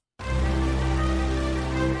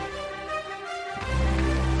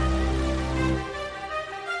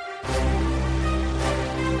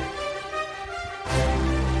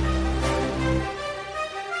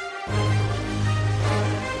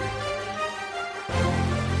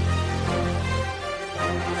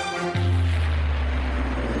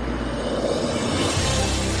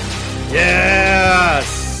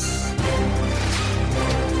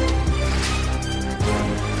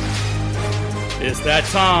that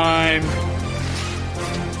time.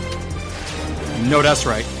 No, that's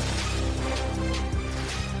right.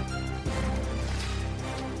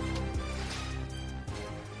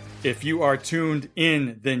 If you are tuned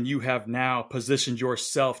in, then you have now positioned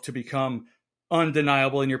yourself to become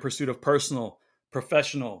undeniable in your pursuit of personal,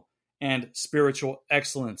 professional, and spiritual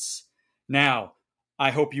excellence. Now,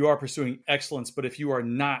 I hope you are pursuing excellence, but if you are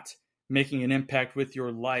not making an impact with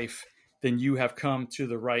your life, then you have come to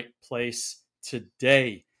the right place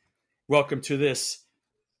today. Welcome to this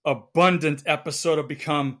abundant episode of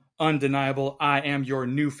Become Undeniable. I am your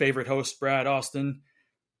new favorite host, Brad Austin,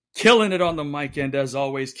 killing it on the mic and, as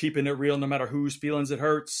always, keeping it real no matter whose feelings it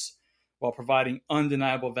hurts, while providing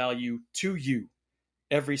undeniable value to you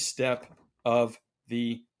every step of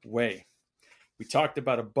the way. We talked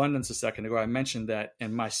about abundance a second ago. I mentioned that,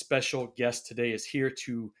 and my special guest today is here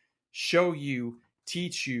to show you,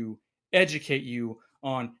 teach you, educate you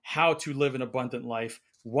on how to live an abundant life,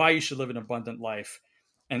 why you should live an abundant life,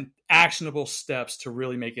 and actionable steps to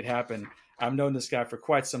really make it happen. I've known this guy for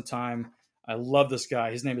quite some time. I love this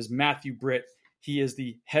guy. His name is Matthew Britt. He is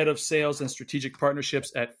the head of sales and strategic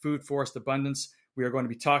partnerships at Food Forest Abundance. We are going to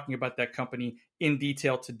be talking about that company in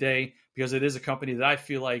detail today because it is a company that I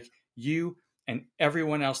feel like you and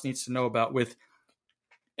everyone else needs to know about with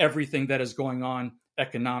everything that is going on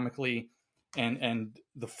economically and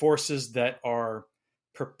the forces that are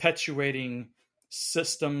perpetuating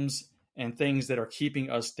systems and things that are keeping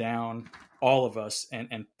us down, all of us,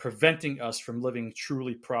 and preventing us from living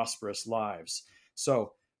truly prosperous lives.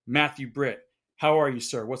 So, Matthew Britt, how are you,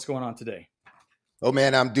 sir? What's going on today? Oh,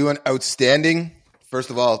 man, I'm doing outstanding. First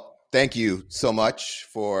of all, thank you so much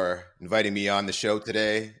for inviting me on the show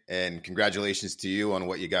today, and congratulations to you on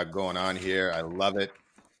what you got going on here. I love it.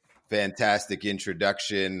 Fantastic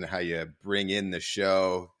introduction, how you bring in the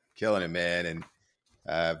show, killing it, man, and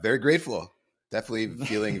very grateful. Definitely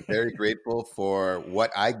feeling very grateful for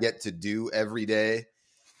what I get to do every day.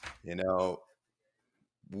 You know,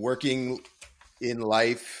 working in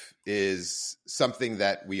life is something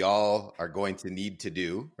that we all are going to need to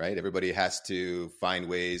do, right? Everybody has to find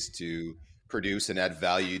ways to produce and add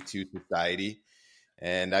value to society.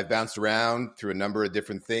 And I've bounced around through a number of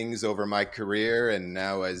different things over my career. And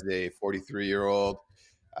now as a 43-year-old,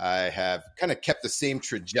 I have kind of kept the same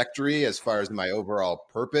trajectory as far as my overall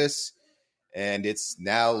purpose. And it's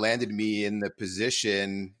now landed me in the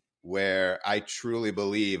position where I truly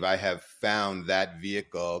believe I have found that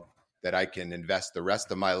vehicle that I can invest the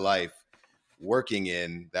rest of my life working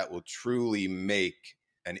in that will truly make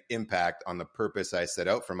an impact on the purpose I set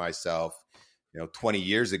out for myself, 20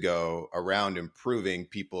 years ago around improving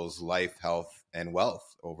people's life, health, and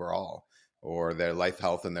wealth overall, or their life,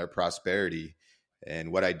 health, and their prosperity.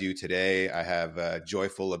 And what I do today, I have a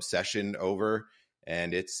joyful obsession over,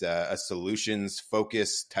 and it's a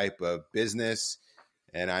solutions-focused type of business.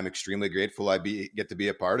 And I'm extremely grateful I get to be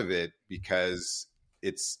a part of it because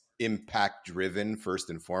it's impact-driven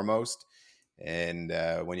first and foremost. And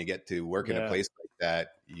when you get to work in a place like that,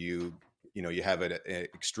 you have an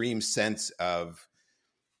extreme sense of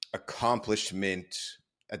accomplishment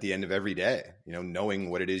at the end of every day.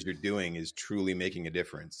 Knowing what it is you're doing is truly making a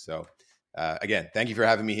difference. So again, thank you for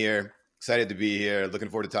having me here. Excited to be here. Looking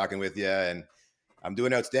forward to talking with you. And I'm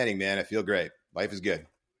doing outstanding, man. I feel great. Life is good.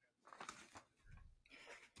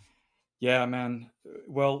 Yeah, man.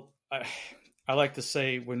 Well, I like to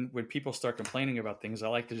say when people start complaining about things, I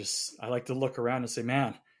like to look around and say,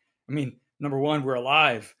 man, I mean, number one, we're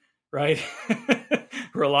alive, right?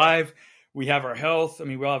 We're alive. We have our health. I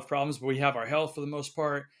mean, we all have problems, but we have our health for the most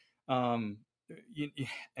part. And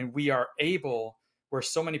we are able, where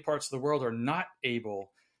so many parts of the world are not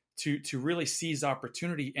able to really seize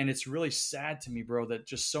opportunity. And it's really sad to me, bro, that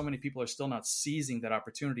just so many people are still not seizing that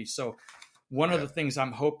opportunity. So one of the things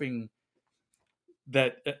I'm hoping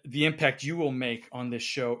that the impact you will make on this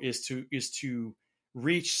show is to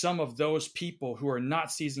reach some of those people who are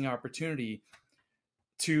not seizing opportunity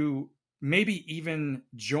to maybe even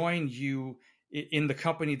join you in the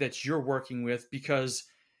company that you're working with, because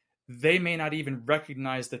they may not even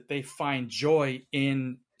recognize that they find joy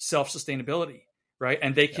in self-sustainability, right?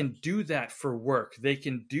 And they can do that for work. They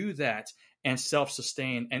can do that and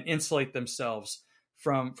self-sustain and insulate themselves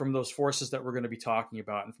from those forces that we're going to be talking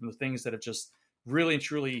about and from the things that have just really and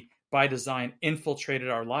truly by design infiltrated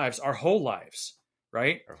our lives, our whole lives,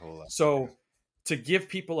 right? Our whole life. So to give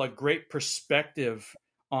people a great perspective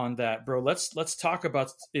on that, bro, let's talk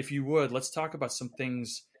about, if you would, let's talk about some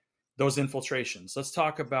things, those infiltrations. Let's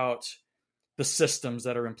talk about the systems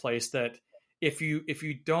that are in place that if you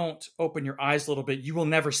don't open your eyes a little bit, you will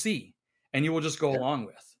never see, and you will just go along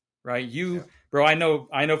with, right? Bro, I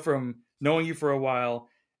know from knowing you for a while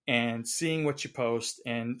and seeing what you post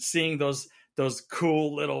and seeing those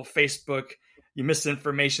cool little Facebook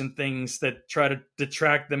misinformation things that try to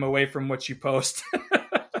detract them away from what you post,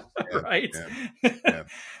 right?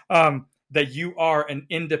 Yeah. That you are an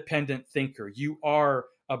independent thinker. You are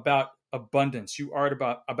about abundance. You are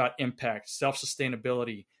about impact,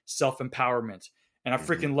 self-sustainability, self-empowerment. And I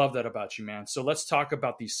freaking love that about you, man. So let's talk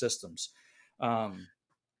about these systems.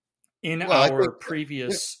 In our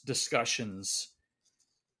previous discussions.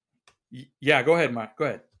 Yeah, go ahead, Mike. Go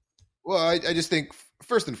ahead. Well, I just think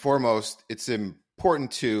first and foremost, it's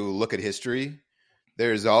important to look at history.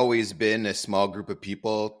 There's always been a small group of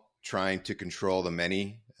people trying to control the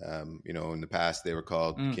many. In the past, they were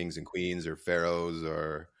called kings and queens or pharaohs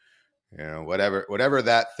or, whatever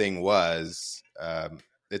that thing was.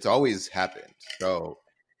 It's always happened. So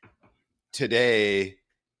today,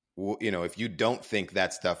 if you don't think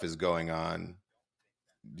that stuff is going on,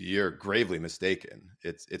 you're gravely mistaken.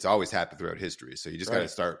 It's always happened throughout history. So you just got to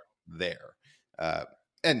start there.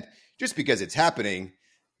 And just because it's happening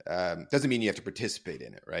doesn't mean you have to participate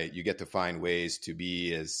in it, right? You get to find ways to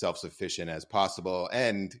be as self-sufficient as possible.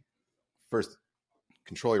 And first,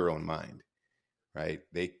 control your own mind, right?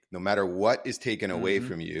 No matter what is taken away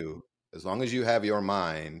from you, as long as you have your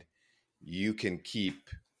mind, you can keep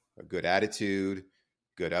a good attitude,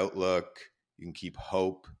 good outlook. You can keep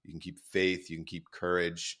hope. You can keep faith. You can keep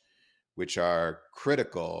courage, which are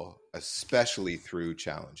critical, especially through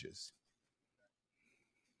challenges.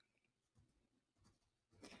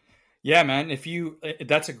 Yeah, man.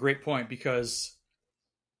 That's a great point, because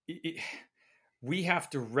we have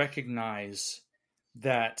to recognize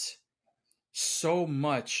that so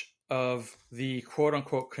much of the quote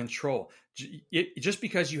unquote control, just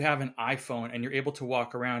because you have an iPhone and you're able to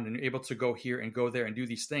walk around and you're able to go here and go there and do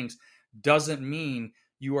these things, doesn't mean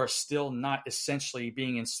you are still not essentially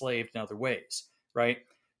being enslaved in other ways, right?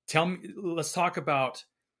 Let's talk about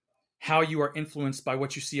how you are influenced by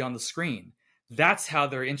what you see on the screen. That's how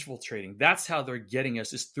they're infiltrating. That's how they're getting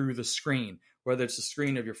us, is through the screen, whether it's the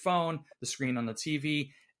screen of your phone, the screen on the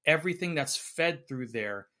TV, everything that's fed through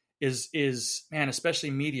there is man,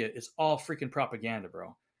 especially media, it's all freaking propaganda,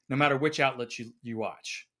 bro. No matter which outlet you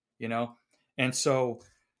watch, And so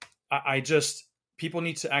people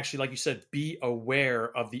need to actually, like you said, be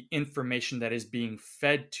aware of the information that is being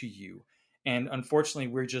fed to you. And unfortunately,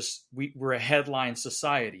 we're a headline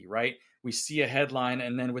society, right? We see a headline,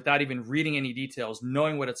 and then without even reading any details,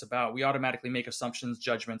 knowing what it's about, we automatically make assumptions,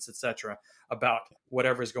 judgments, etc. about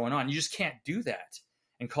whatever is going on. You just can't do that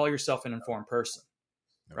and call yourself an informed person,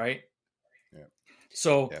 right? Yeah.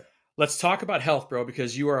 So let's talk about health, bro,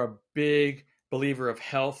 because you are a big believer of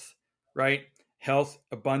health, right? Health,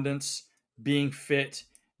 abundance, being fit,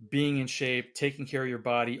 being in shape, taking care of your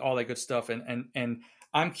body, all that good stuff. And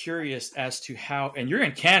I'm curious as to how, and you're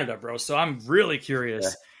in Canada, bro, so I'm really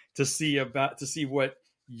curious to see what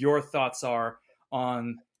your thoughts are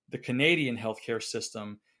on the Canadian healthcare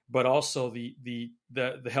system, but also the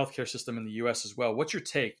healthcare system in the US as well. What's your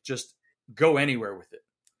take? Just go anywhere with it.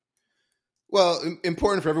 Well,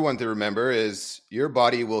 important for everyone to remember is your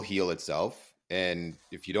body will heal itself. And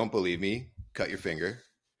if you don't believe me, cut your finger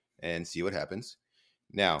and see what happens.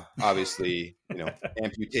 Now, obviously,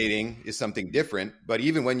 amputating is something different, but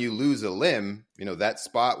even when you lose a limb, that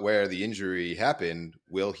spot where the injury happened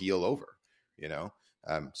will heal over,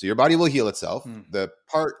 so your body will heal itself. The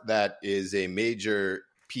part that is a major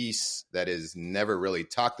piece that is never really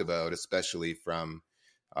talked about, especially from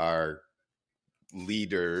our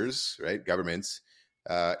leaders, right? Governments,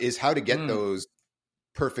 is how to get those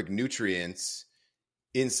perfect nutrients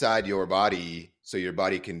inside your body so your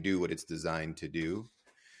body can do what it's designed to do.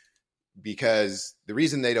 Because the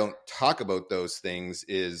reason they don't talk about those things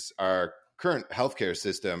is our current healthcare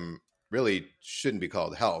system really shouldn't be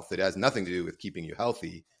called health. It has nothing to do with keeping you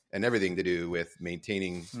healthy and everything to do with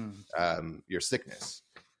maintaining your sickness.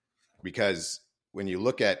 Because when you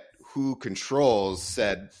look at who controls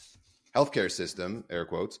said healthcare system, air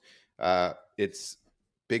quotes, it's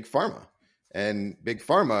Big Pharma. And Big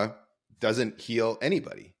Pharma doesn't heal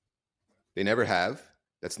anybody. They never have.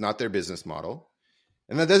 That's not their business model.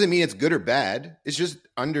 And that doesn't mean it's good or bad. It's just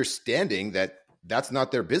understanding that that's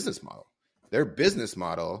not their business model. Their business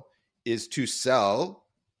model is to sell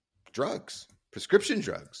drugs, prescription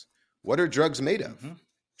drugs. What are drugs made of?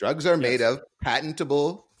 Drugs are made of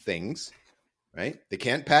patentable things, right? They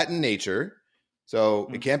can't patent nature, so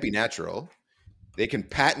it can't be natural. They can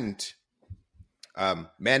patent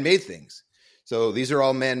man-made things. So these are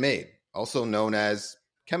all man-made, also known as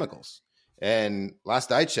chemicals. And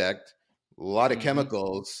last I checked, a lot of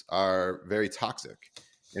chemicals are very toxic.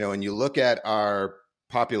 When you look at our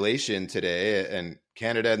population today, and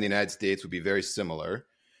Canada and the United States would be very similar.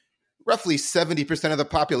 Roughly 70% of the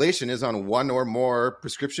population is on one or more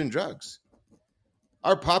prescription drugs.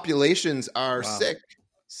 Our populations are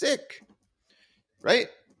sick, right?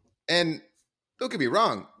 And don't get me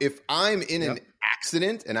wrong. If I'm in an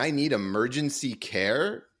accident and I need emergency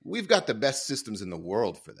care, we've got the best systems in the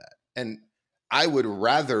world for that. And I would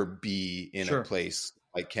rather be in a place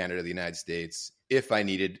like Canada, the United States, if I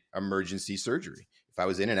needed emergency surgery, if I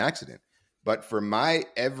was in an accident. But for my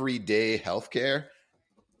everyday healthcare,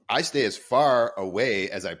 I stay as far away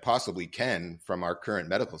as I possibly can from our current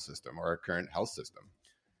medical system or our current health system.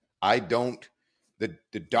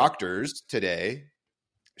 The doctors today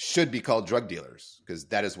should be called drug dealers because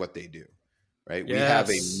that is what they do, right?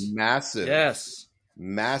 Yes. We have a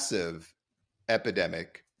massive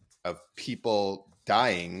epidemic of people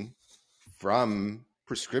dying from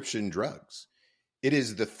prescription drugs. It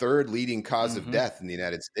is the third leading cause of death in the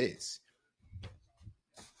United States.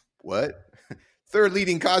 What? Third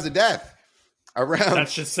leading cause of death around. That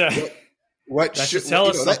should say. That should tell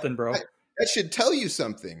us something, bro. That should tell you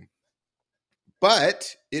something.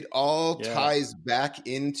 But it all ties back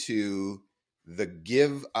into the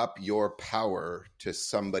give up your power to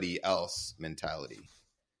somebody else mentality,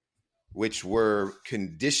 which we're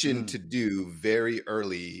conditioned to do very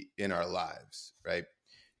early in our lives, right?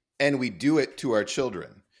 And we do it to our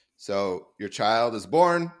children. So your child is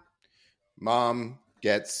born, mom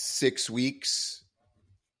gets 6 weeks,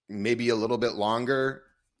 maybe a little bit longer.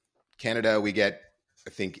 Canada, we get, I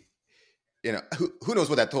think, who knows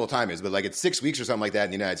what that total time is, but like it's 6 weeks or something like that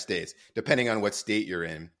in the United States, depending on what state you're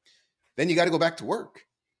in. Then you got to go back to work.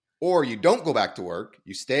 Or you don't go back to work.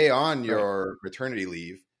 You stay on your maternity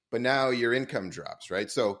leave, but now your income drops, right?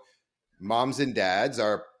 So moms and dads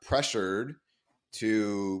are pressured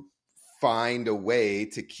to find a way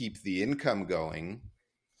to keep the income going.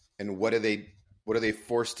 And what are they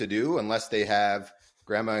forced to do unless they have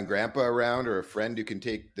grandma and grandpa around or a friend who can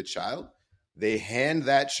take the child? They hand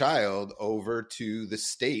that child over to the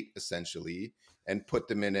state essentially and put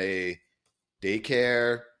them in a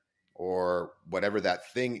daycare or whatever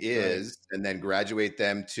that thing is, and then graduate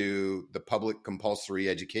them to the public compulsory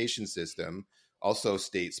education system, also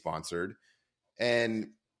state sponsored. And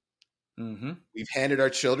we've handed our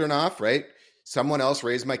children off, right? Someone else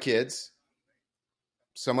raise my kids.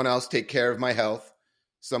 Someone else take care of my health.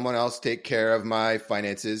 Someone else take care of my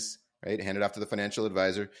finances, right? Hand it off to the financial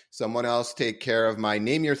advisor. Someone else take care of my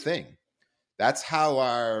name your thing. That's how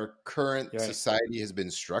our current society has been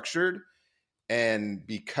structured. And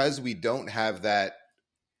because we don't have that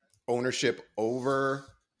ownership over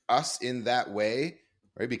us in that way,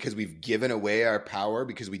 right? Because we've given away our power,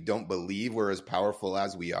 because we don't believe we're as powerful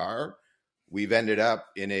as we are, we've ended up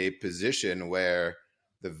in a position where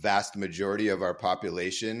the vast majority of our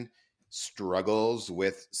population struggles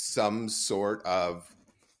with some sort of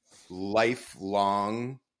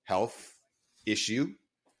lifelong health issue,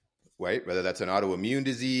 right? Whether that's an autoimmune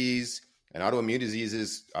disease, and autoimmune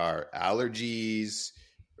diseases are allergies,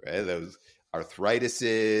 right? Those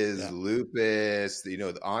arthritises, lupus,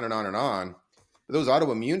 on and on and on. But those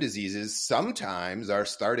autoimmune diseases sometimes are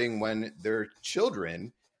starting when they're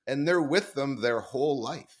children and they're with them their whole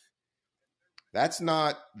life. That's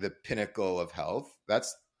not the pinnacle of health.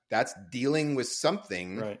 That's dealing with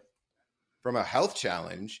something from a health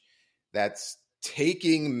challenge that's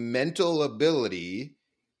taking mental ability,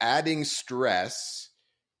 adding stress,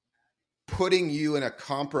 putting you in a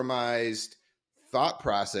compromised thought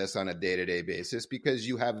process on a day-to-day basis because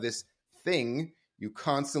you have this thing you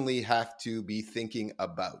constantly have to be thinking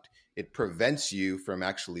about. It prevents you from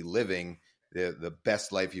actually living the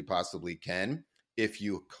best life you possibly can if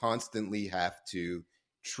you constantly have to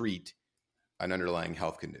treat an underlying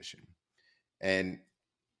health condition. And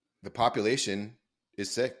the population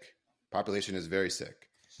is sick. Population is very sick.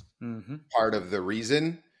 Part of the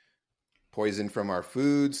reason, poison from our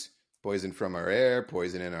foods, poison from our air,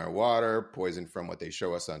 poison in our water, poison from what they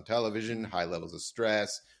show us on television, high levels of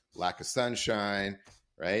stress, lack of sunshine,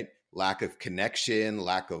 right? Lack of connection,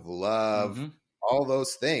 lack of love. All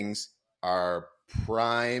those things are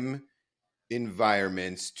prime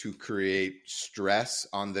environments to create stress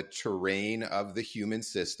on the terrain of the human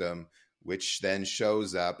system, which then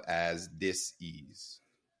shows up as dis-ease.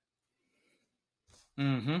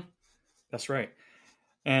 That's right.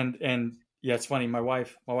 And yeah, it's funny. My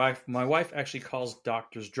wife actually calls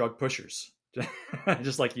doctors drug pushers,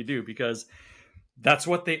 just like you do, because that's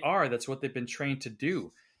what they are. That's what they've been trained to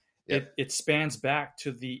do. It spans back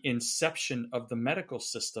to the inception of the medical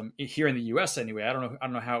system here in the U.S. Anyway, I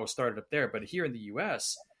don't know how it was started up there, but here in the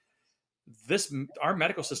U.S., our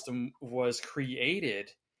medical system was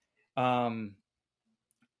created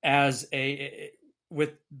as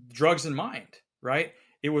with drugs in mind, right?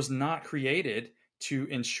 It was not created to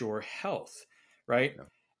ensure health, right? No.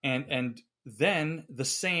 And then the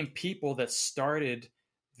same people that started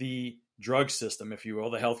the drug system, if you will,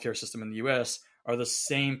 the healthcare system in the US, are the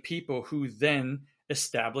same people who then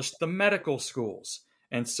established the medical schools.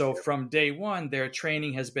 And so from day one, their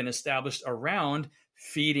training has been established around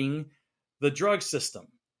feeding the drug system,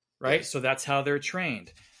 right? Yes. So that's how they're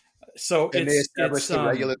trained. So And they it's established the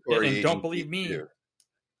regulatory and don't agencies believe me. too,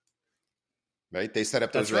 right? They set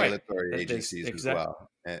up those That's right. regulatory agencies as well,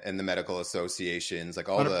 and the medical associations, like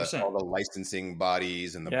all 100%. the licensing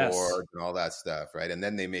bodies and the Yes. boards and all that stuff, right? And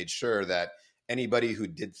then they made sure that anybody who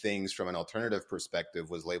did things from an alternative perspective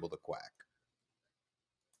was labeled a quack.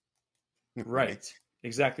 Right.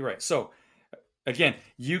 Exactly right. So again,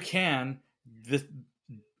 you can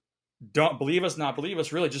don't believe us, not believe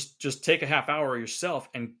us, really just take a half hour yourself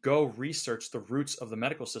and go research the roots of the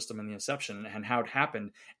medical system and the inception and how it happened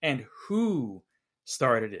and who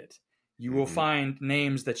started it. You will find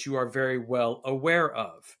names that you are very well aware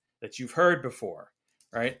of, that you've heard before,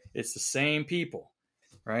 right? It's the same people,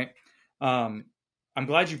 right? I'm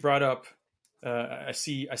glad you brought up, I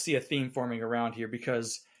see a theme forming around here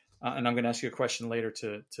because, and I'm going to ask you a question later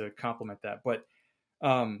to complement that, but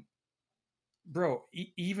bro,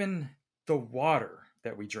 even the water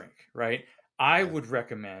that we drink, right? I would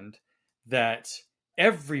recommend that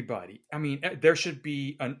everybody, I mean, there should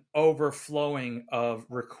be an overflowing of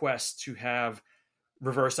requests to have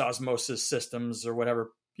reverse osmosis systems or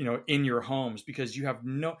whatever, in your homes, because you have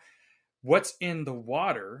what's in the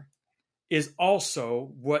water is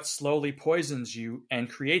also what slowly poisons you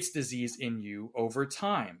and creates disease in you over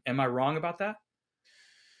time. Am I wrong about that?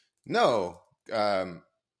 No.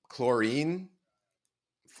 Chlorine,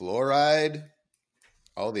 fluoride,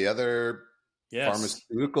 all the other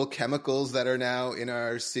pharmaceutical chemicals that are now in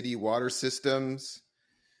our city water systems,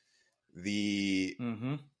 the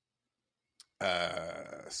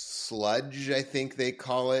sludge, I think they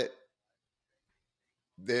call it.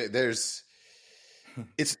 It's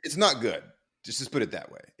not good. Just put it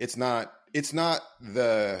that way. It's not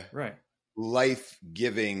the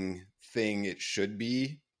life-giving thing it should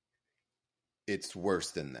be. It's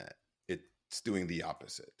worse than that. It's doing the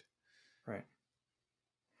opposite. Right.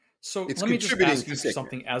 So let me just ask you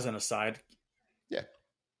something as an aside. Yeah.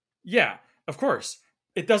 Yeah, of course.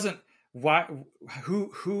 It doesn't. Why?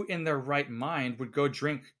 Who in their right mind would go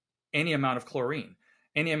drink any amount of chlorine,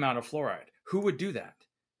 any amount of fluoride? Who would do that,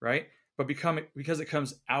 right? But because it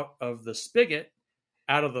comes out of the spigot,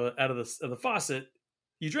 out of the faucet,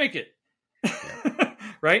 you drink it. Yeah.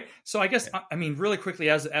 Right. So I guess, I mean, really quickly,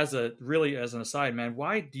 as an aside, man,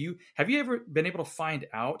 have you ever been able to find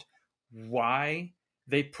out why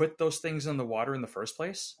they put those things in the water in the first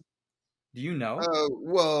place? Do you know?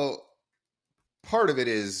 Well, part of it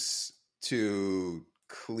is to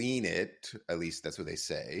clean it. At least that's what they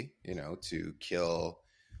say, to kill.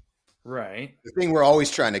 Right. The thing we're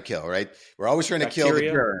always trying to kill, right? We're always trying to kill the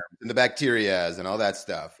germs and the bacteria and all that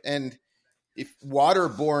stuff. And if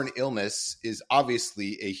waterborne illness is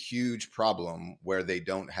obviously a huge problem where they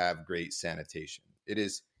don't have great sanitation. It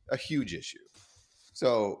is a huge issue.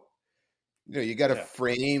 So, you got to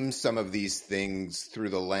frame some of these things through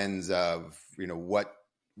the lens of,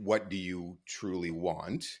 what do you truly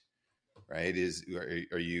want, right?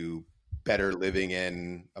 Are you better living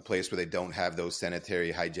in a place where they don't have those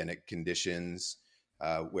sanitary hygienic conditions,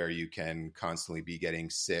 where you can constantly be getting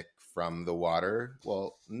sick from the water?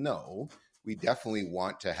 Well, no. We definitely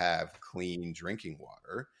want to have clean drinking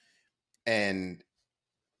water. And,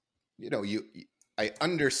 I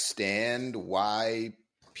understand why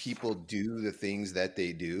people do the things that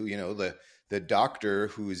they do. The doctor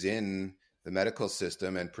who's in the medical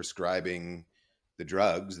system and prescribing the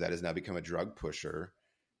drugs that has now become a drug pusher,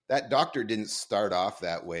 that doctor didn't start off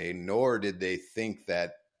that way, nor did they think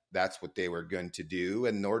that that's what they were going to do.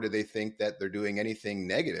 And nor do they think that they're doing anything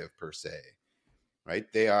negative per se,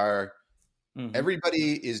 right? They are...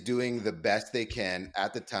 Everybody is doing the best they can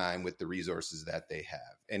at the time with the resources that they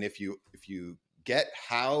have. And if you get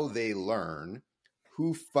how they learn,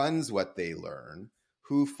 who funds what they learn,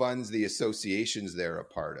 who funds the associations they're a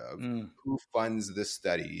part of, who funds the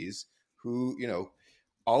studies,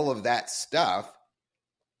 all of that stuff,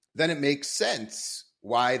 then it makes sense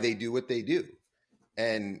why they do what they do.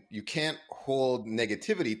 And you can't hold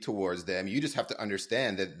negativity towards them. You just have to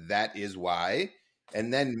understand that is why.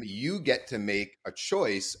 And then you get to make a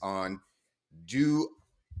choice on, do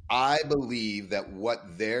I believe that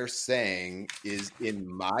what they're saying is in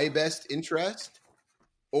my best interest,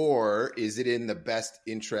 Or is it in the best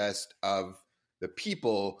interest of the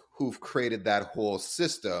people who've created that whole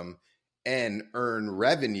system and earn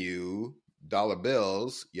revenue, dollar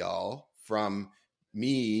bills, y'all, from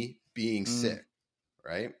me being sick,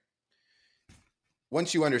 right?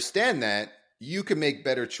 Once you understand that, you can make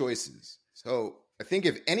better choices. So I think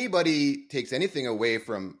if anybody takes anything away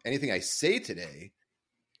from anything I say today,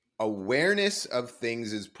 awareness of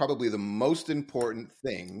things is probably the most important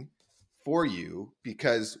thing for you,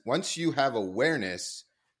 because once you have awareness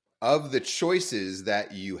of the choices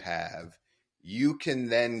that you have, you can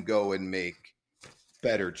then go and make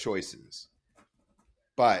better choices.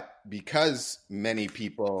 But because many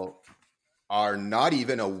people are not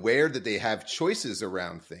even aware that they have choices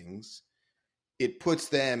around things, it puts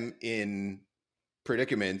them in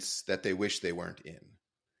predicaments that they wish they weren't in.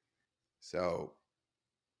 So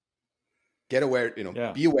get aware,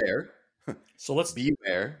 be aware. So let's be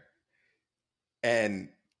aware and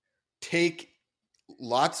take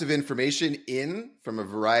lots of information in from a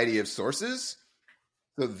variety of sources.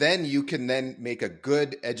 So then you can then make a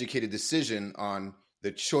good educated decision on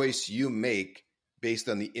the choice you make based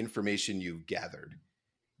on the information you've gathered.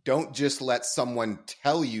 Don't just let someone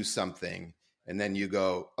tell you something and then you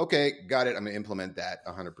go, okay, got it. I'm going to implement that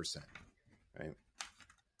 100%. Right.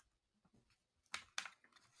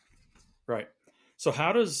 Right. So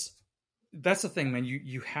that's the thing, man.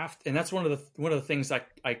 You have to, and that's one of the things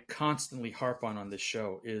I constantly harp on this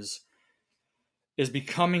show is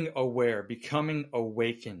becoming aware, becoming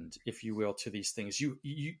awakened, if you will, to these things.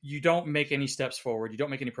 You don't make any steps forward. You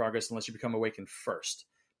don't make any progress unless you become awakened first.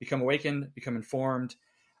 Become awakened, become informed.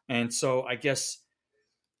 And so I guess,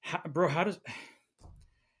 bro,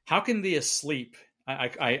 how can the asleep,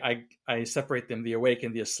 I separate them, the awake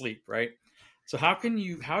and the asleep, right? So how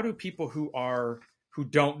do people who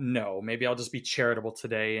don't know, maybe I'll just be charitable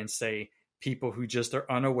today and say people who just are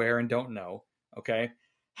unaware and don't know, okay?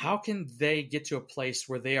 How can they get to a place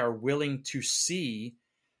where they are willing to see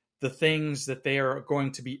the things that they are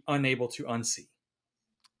going to be unable to unsee?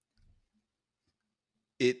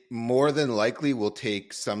 It more than likely will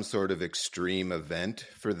take some sort of extreme event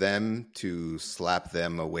for them to slap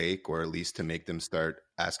them awake, or at least to make them start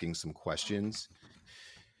asking some questions.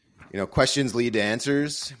 Questions lead to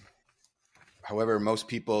answers. However, most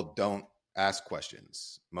people don't ask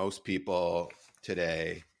questions. Most people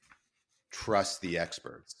today trust the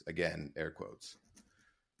experts. Again, air quotes.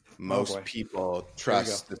 Most people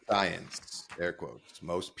trust the science, air quotes.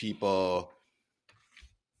 Most people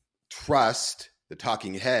trust the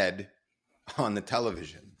talking head on the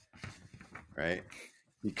television, right?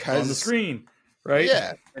 Because on the screen, right?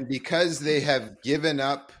 Yeah, and because they have given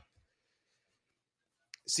up.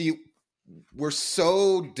 See, we're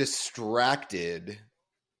so distracted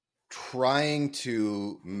trying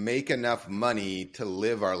to make enough money to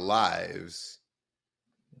live our lives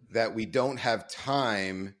that we don't have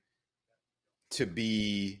time to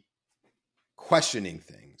be questioning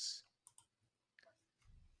things.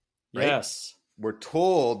 Right? Yes. We're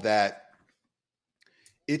told that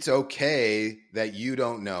it's okay that you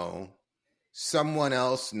don't know. Someone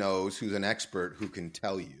else knows who's an expert who can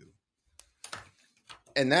tell you.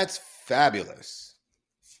 And that's fabulous.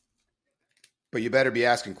 But you better be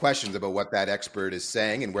asking questions about what that expert is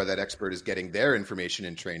saying and where that expert is getting their information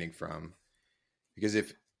and training from. Because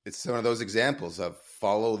if it's one of those examples of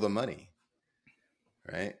follow the money,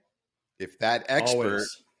 right? If that expert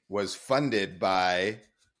was funded by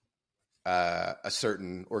a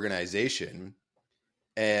certain organization,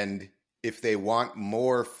 and if they want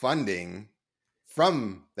more funding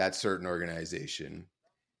from that certain organization,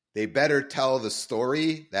 they better tell the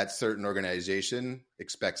story that certain organization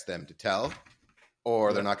expects them to tell,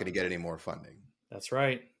 or they're not going to get any more funding. That's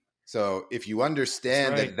right. So if you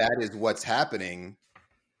understand that is what's happening,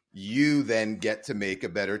 you then get to make a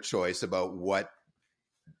better choice about what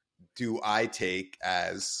do I take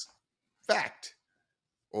as fact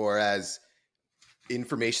or as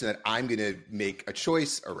information that I'm going to make a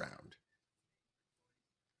choice around.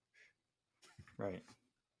 Right.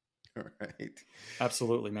 Right.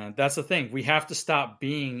 Absolutely, man. That's the thing. We have to stop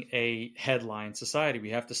being a headline society.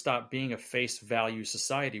 We have to stop being a face value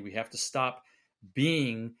society. We have to stop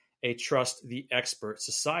being a trust the expert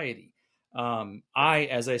society.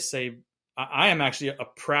 As I say, I am actually a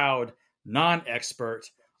proud non-expert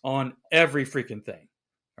on every freaking thing.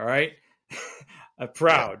 All right. A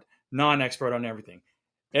proud non-expert on everything.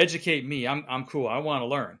 Educate me. I'm cool. I want to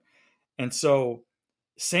learn. And so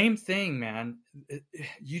same thing, man.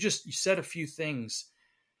 You said a few things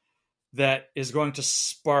that is going to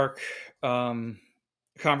spark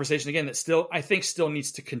conversation again that I think still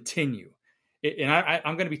needs to continue. And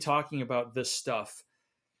I'm going to be talking about this stuff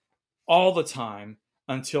all the time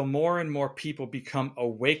until more and more people become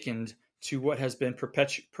awakened to what has been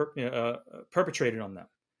perpetrated on them,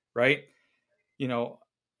 right?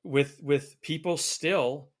 With people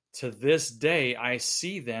still to this day, I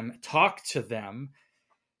see them, talk to them,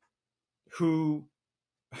 who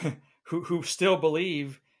still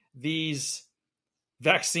believe these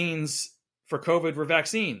vaccines for COVID were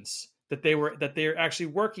vaccines, that they're actually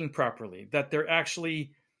working properly, that they're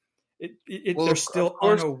actually they're still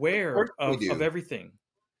unaware of everything.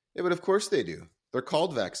 Yeah, but of course they do. They're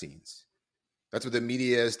called vaccines. That's what the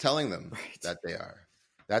media is telling them that they are.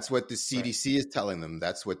 That's what the CDC is telling them.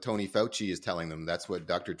 That's what Tony Fauci is telling them. That's what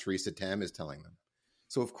Dr. Theresa Tam is telling them.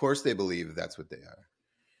 So of course they believe that's what they are.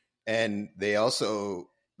 And they also,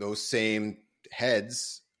 those same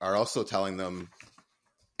heads are also telling them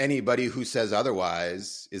anybody who says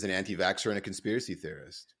otherwise is an anti-vaxxer and a conspiracy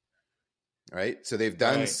theorist. Right? So they've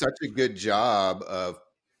done such a good job of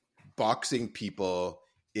boxing people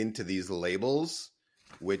into these labels,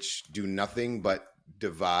 which do nothing but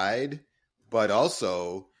divide, but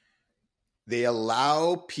also they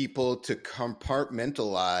allow people to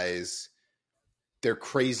compartmentalize their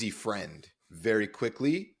crazy friend very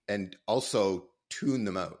quickly and also tune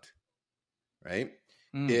them out, right?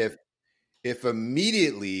 If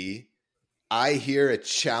immediately I hear a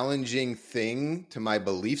challenging thing to my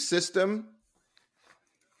belief system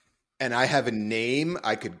and I have a name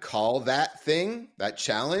I could call that thing, that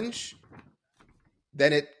challenge,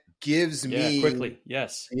 then it gives me quickly,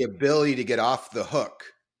 yes, the ability to get off the hook,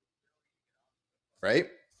 right?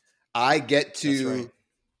 I get to,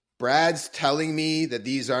 Brad's telling me that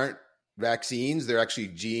these aren't vaccines, they're actually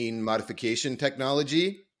gene modification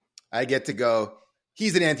technology. I get to go,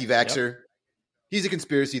 he's an anti-vaxxer. He's a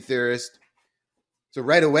conspiracy theorist. So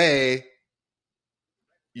right away,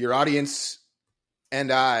 your audience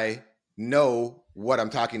and I know what I'm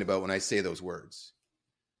talking about when I say those words.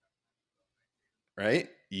 Right?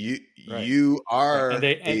 You are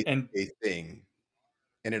a thing.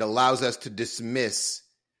 And it allows us to dismiss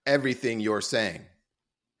everything you're saying.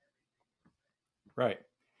 Right.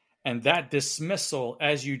 And that dismissal,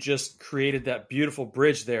 as you just created that beautiful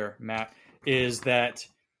bridge there, Matt, is that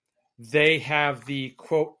they have the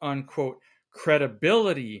quote unquote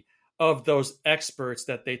credibility of those experts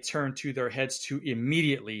that they turn to their heads to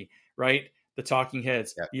immediately, right? The talking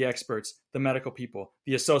heads, the experts, the medical people,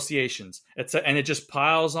 the associations, and it just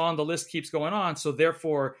piles on. The list keeps going on. So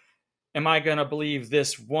therefore, am I going to believe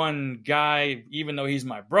this one guy, even though he's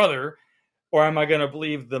my brother, or am I going to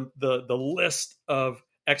believe the list of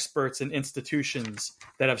experts and institutions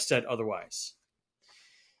that have said otherwise?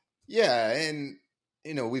 Yeah, and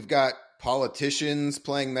we've got politicians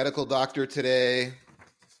playing medical doctor today.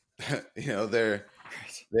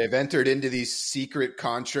 They've entered into these secret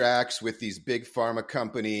contracts with these big pharma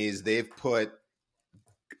companies. They've put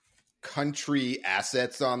country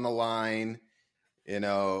assets on the line.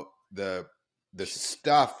 The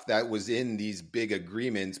stuff that was in these big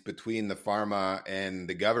agreements between the pharma and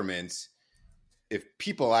the governments, if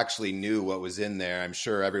people actually knew what was in there, I'm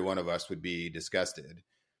sure every one of us would be disgusted.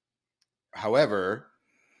 However,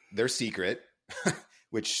 they're secret,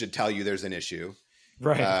 which should tell you there's an issue.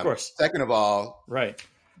 Right, of course. Second of all, right,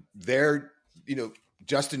 they're,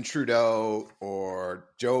 Justin Trudeau or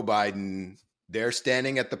Joe Biden, they're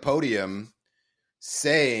standing at the podium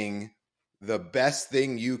saying the best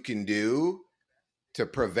thing you can do to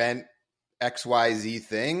prevent XYZ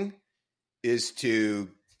thing is to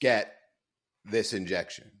get this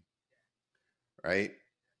injection, right?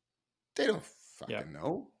 They don't fucking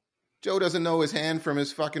know. Joe doesn't know his hand from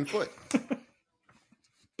his fucking foot.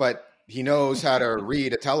 But he knows how to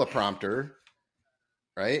read a teleprompter,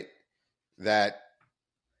 right? That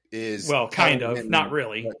is... Well, kind of. Not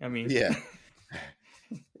really. I mean... Yeah.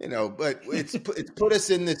 But it's put us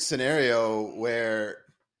in this scenario where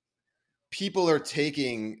people are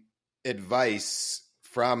taking advice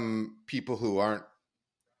from people who aren't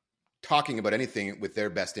talking about anything with their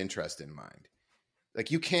best interest in mind. Like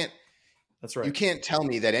you can't... That's right. You can't tell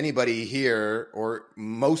me that anybody here or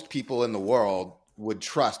most people in the world would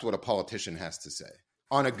trust what a politician has to say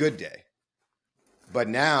on a good day. But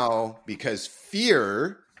now, because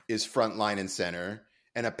fear is front line and center,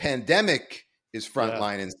 and a pandemic is front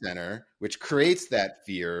line and center, which creates that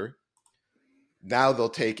fear, now they'll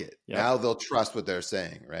take it. Yep. Now they'll trust what they're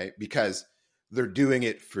saying, right? Because they're doing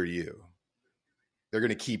it for you. They're going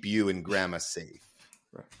to keep you and grandma safe.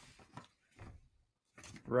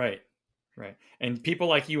 Right. Right. And people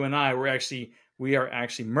like you and I, we are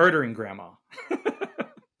actually murdering grandma.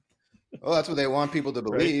 Well, that's what they want people to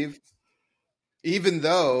believe. Right. Even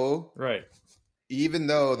though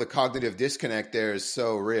the cognitive disconnect there is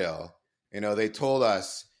so real. They told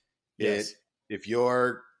us Yes. if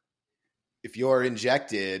you're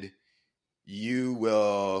injected, you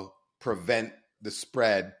will prevent the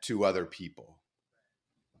spread to other people.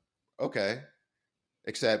 Okay.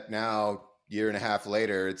 Except now, year and a half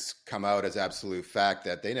later, it's come out as absolute fact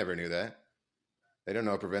that they never knew that. They don't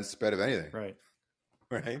know it prevents the spread of anything. Right.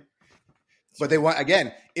 Right. But they want,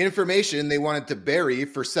 again, information they wanted to bury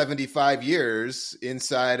for 75 years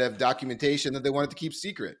inside of documentation that they wanted to keep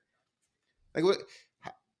secret. Like, what?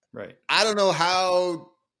 Right. I don't know how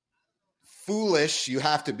foolish you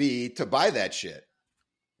have to be to buy that shit.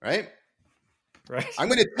 Right. Right. I'm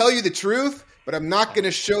going to tell you the truth, but I'm not going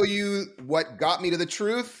to show you what got me to the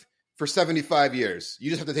truth for 75 years. You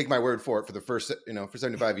just have to take my word for it for the first, for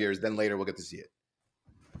 75 years. Then later we'll get to see it.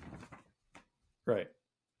 Right.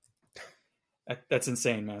 That's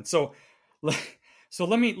insane, man. So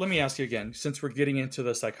let me ask you again, since we're getting into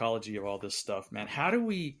the psychology of all this stuff, man, how do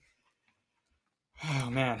we, oh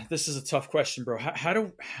man, this is a tough question, bro. How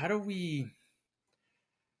do we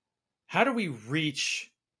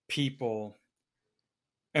reach people?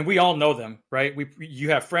 And we all know them, right?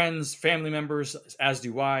 You have friends, family members, as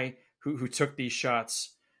do I, who took these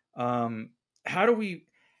shots. How do we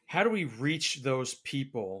reach those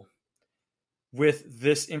people with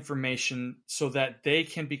this information so that they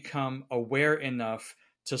can become aware enough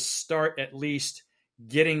to start at least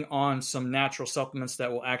getting on some natural supplements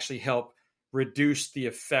that will actually help reduce the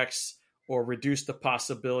effects or reduce the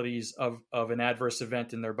possibilities of an adverse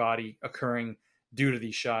event in their body occurring due to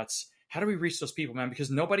these shots? How do we reach those people, man? Because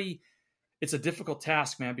it's a difficult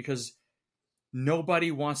task, man, because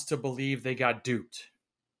nobody wants to believe they got duped,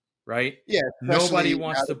 right? Yeah. Nobody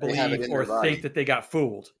wants to believe or think that they got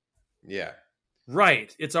fooled. Yeah.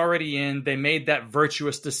 Right. It's already in. They made that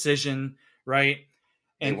virtuous decision, right?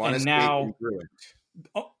 And now,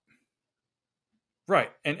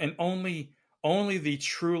 right. And only the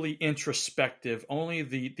truly introspective, only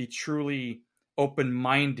the truly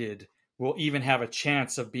open-minded will even have a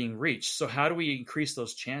chance of being reached. So how do we increase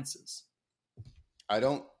those chances? I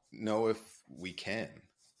don't know if we can.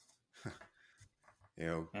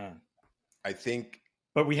 I think.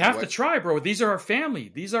 But we have to try, bro. These are our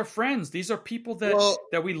family. These are friends. These are people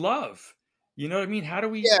that we love. You know what I mean? How do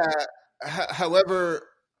we? Yeah. However,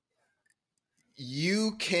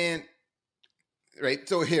 you can't. Right.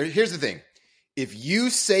 So here's the thing. If you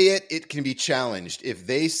say it, it can be challenged. If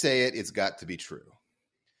they say it, it's got to be true.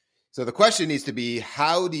 So the question needs to be,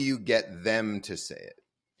 how do you get them to say it?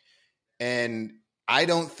 And I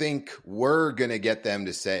don't think we're going to get them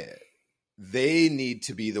to say it. They need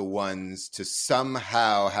to be the ones to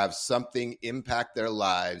somehow have something impact their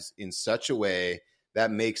lives in such a way that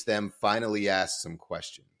makes them finally ask some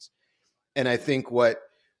questions. And I think what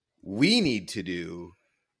we need to do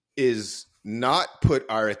is not put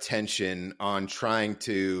our attention on trying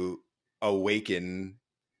to awaken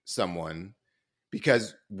someone,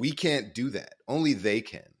 because we can't do that. Only they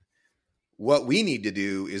can. What we need to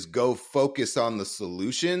do is go focus on the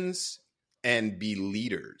solutions and be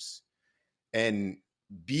leaders. And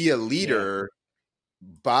be a leader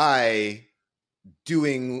by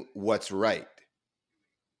doing what's right.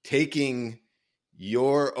 Taking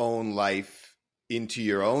your own life into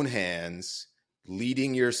your own hands,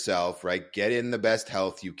 leading yourself, right? Get in the best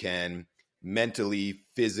health you can, mentally,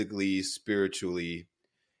 physically, spiritually.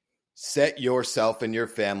 Set yourself and your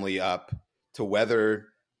family up to weather,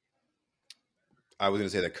 I was going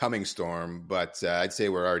to say the coming storm, but I'd say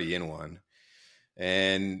we're already in one.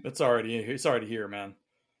 And it's already here, man.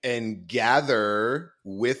 And gather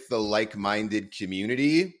with the like-minded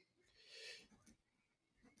community.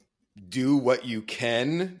 Do what you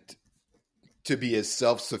can to be as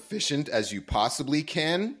self-sufficient as you possibly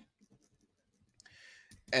can.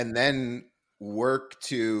 And then work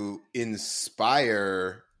to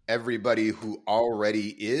inspire everybody who already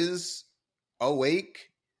is awake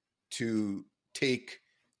to take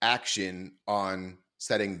action on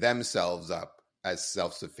setting themselves up as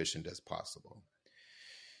self-sufficient as possible.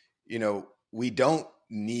 We don't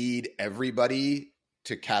need everybody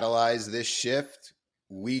to catalyze this shift.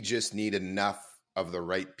 We just need enough of the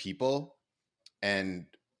right people. And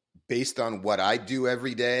based on what I do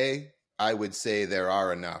every day, I would say there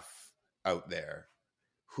are enough out there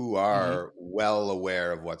who are well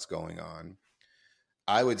aware of what's going on.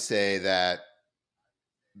 I would say that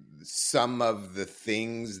some of the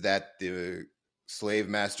things that the slave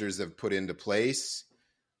masters have put into place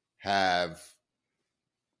have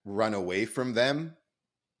run away from them,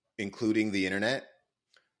 including the internet,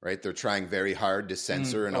 right? They're trying very hard to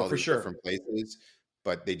censor in all these different places,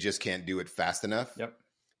 but they just can't do it fast enough. Yep.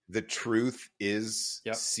 The truth is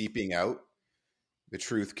seeping out. the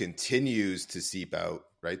truth continues to seep out,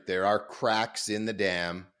 right? There are cracks in the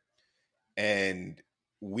dam, and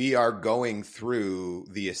we are going through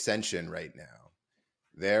the ascension right now.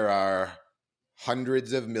 There are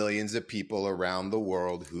hundreds of millions of people around the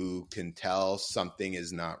world who can tell something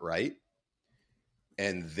is not right.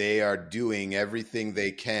 And they are doing everything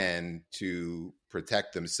they can to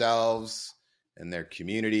protect themselves and their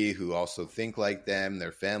community who also think like them,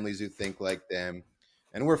 their families who think like them.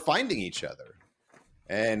 And we're finding each other.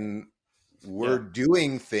 And we're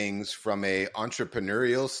doing things from an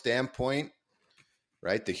entrepreneurial standpoint,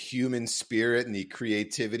 right? The human spirit and the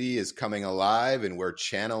creativity is coming alive, and we're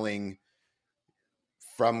channeling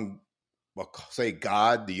from, well, say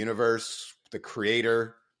God, the universe, the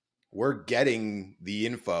creator. We're getting the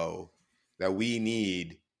info that we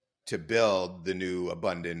need to build the new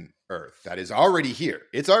abundant earth that is already here.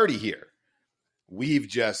 It's already here. We've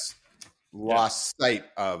just lost sight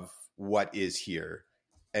of what is here,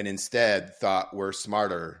 and instead thought we're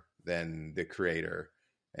smarter than the creator,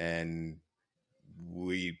 and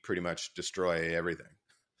we pretty much destroy everything.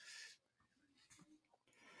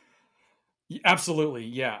 Absolutely,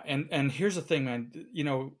 yeah. And here's the thing, man. You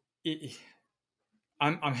know,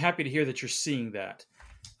 I'm happy to hear that you're seeing that.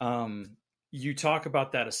 You talk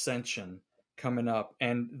about that ascension coming up,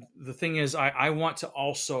 and the thing is, I want to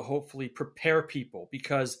also hopefully prepare people,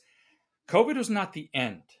 because COVID was not the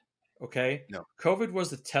end. Okay, No, COVID was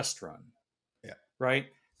the test run. Yeah, right.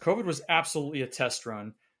 COVID was absolutely a test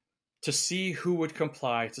run to see who would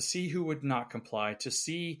comply, to see who would not comply, to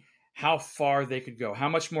see how far they could go, how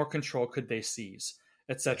much more control could they seize,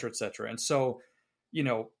 et cetera, et cetera. And so, you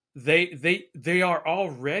know, they are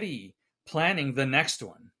already planning the next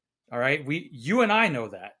one. All right. You and I know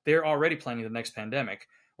that they're already planning the next pandemic,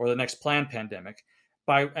 or the next planned pandemic.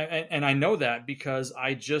 And I know that because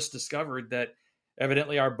I just discovered that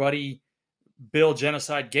evidently our buddy Bill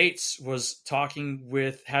Genocide Gates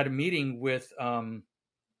had a meeting with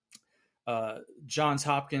Johns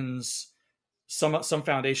Hopkins, some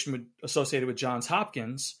foundation associated with Johns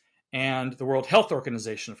Hopkins, and the World Health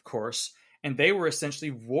Organization, of course, and they were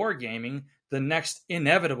essentially wargaming the next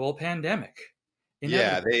inevitable pandemic.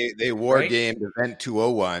 Yeah, they wargamed Event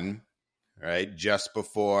 201, right, just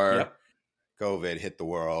before COVID hit the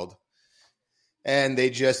world. And they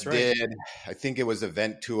just did, I think it was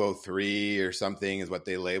Event 203 or something is what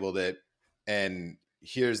they labeled it. And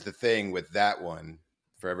here's the thing with that one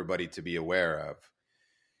for everybody to be aware of.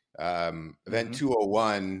 Event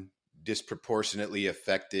 201 disproportionately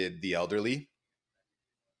affected the elderly.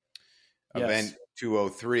 Yes. Event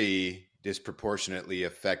 203 disproportionately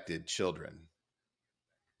affected children.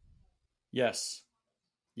 Yes.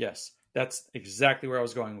 That's exactly where I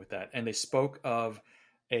was going with that. And they spoke of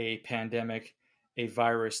a pandemic, a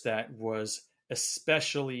virus that was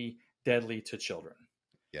especially deadly to children.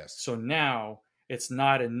 Yes. So now it's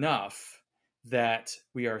not enough that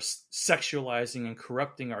we are sexualizing and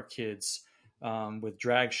corrupting our kids with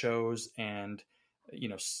drag shows and, you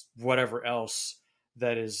know, whatever else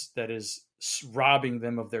that is robbing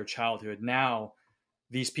them of their childhood. Now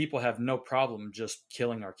these people have no problem just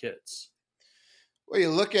killing our kids. Well, you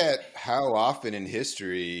look at how often in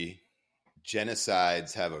history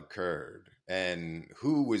genocides have occurred and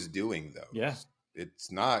who was doing those. Yeah. It's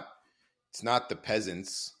not the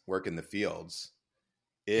peasants working the fields.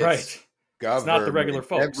 It's government. It's not the regular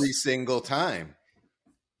folks. Every single time.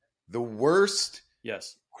 The worst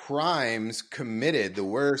yes. crimes committed, the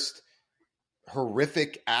worst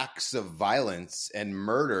horrific acts of violence and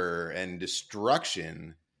murder and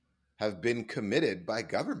destruction have been committed by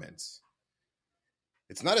governments.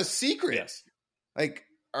 It's not a secret. Yes. Like,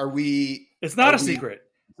 it's not a secret.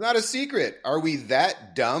 It's not a secret. Are we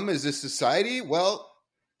that dumb as a society? Well,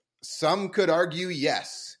 some could argue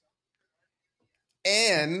yes.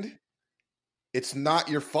 And it's not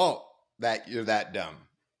your fault that you're that dumb,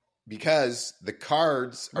 because the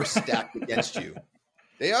cards are stacked against you.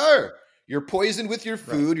 They are. You're poisoned with your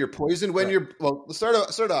food. Right. You're poisoned when let's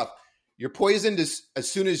start off. You're poisoned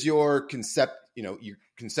as soon as you're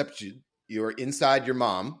you're inside your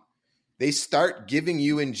mom. They start giving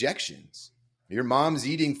you injections. Your mom's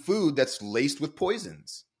eating food that's laced with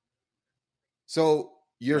poisons. So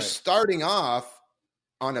you're starting off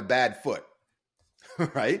on a bad foot,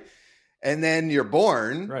 right? And then you're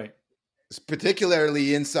born, right?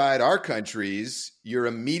 Particularly inside our countries, you're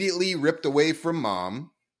immediately ripped away from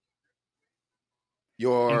mom.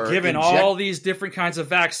 You're given all these different kinds of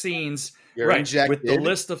vaccines, with the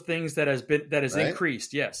list of things that has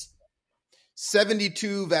increased. Yes.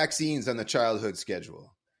 72 vaccines on the childhood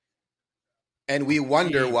schedule. And we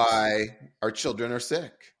wonder why our children are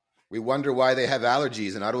sick. We wonder why they have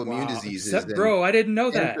allergies and autoimmune diseases. Bro, I didn't know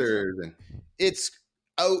that. And it's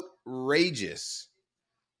outrageous.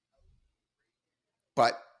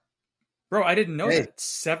 But bro, I didn't know that.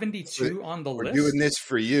 72 on the list. We're doing this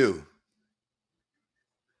for you.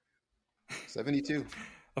 72.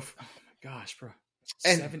 Oh my gosh, bro.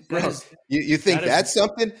 And you think that's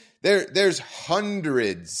something? There's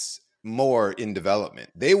hundreds more in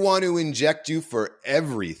development. They want to inject you for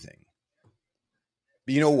everything.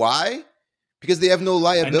 But you know why? Because they have no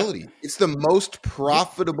liability. It's the most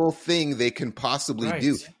profitable thing they can possibly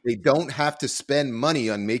do. They don't have to spend money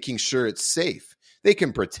on making sure it's safe. They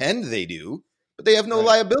can pretend they do, but they have no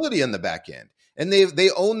liability on the back end. And they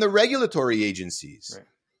own the regulatory agencies.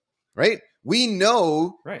 Right? We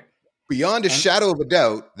know beyond a shadow of a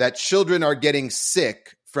doubt that children are getting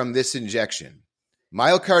sick from this injection.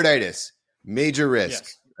 Myocarditis, major risk,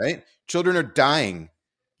 right? Children are dying.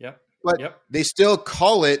 But they still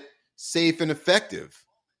call it safe and effective.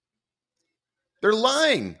 They're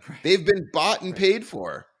lying. They've been bought and paid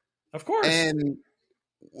for. Of course. And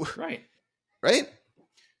right.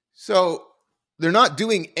 So they're not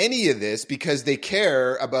doing any of this because they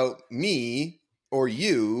care about me or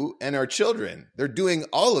you and our children. They're doing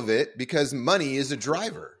all of it because money is a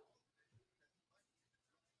driver.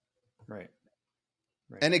 Right.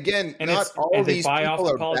 And again, not all these people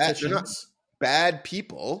are bad. They're not bad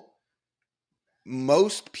people.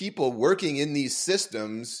 Most people working in these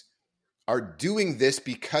systems are doing this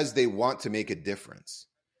because they want to make a difference,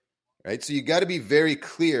 right? So you got to be very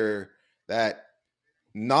clear that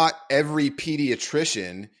not every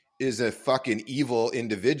pediatrician is a fucking evil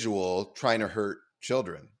individual trying to hurt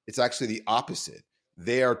children. It's actually the opposite.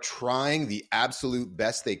 They are trying the absolute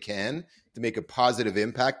best they can to make a positive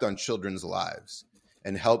impact on children's lives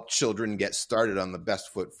and help children get started on the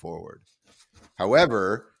best foot forward.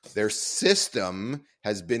 However, their system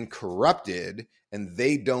has been corrupted and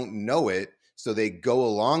they don't know it, so they go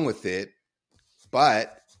along with it,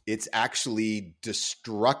 but it's actually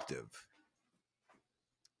destructive.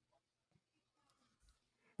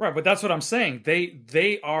 Right, but that's what I'm saying.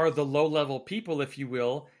 They are the low-level people, if you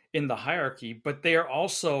will, in the hierarchy, but they are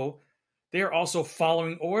also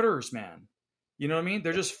following orders, man. You know what I mean?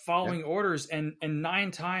 They're just following orders, and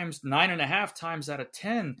 9.5 times out of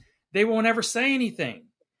 10, they won't ever say anything.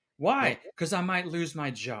 Why? Because I might lose my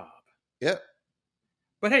job. Yep.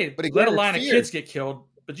 But hey, again, let a line of kids get killed,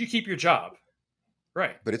 but you keep your job.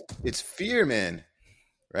 Right. But it's fear, man.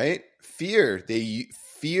 Right? Fear.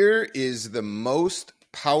 Fear is the most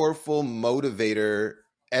powerful motivator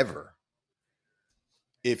ever.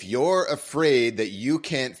 If you're afraid that you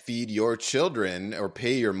can't feed your children or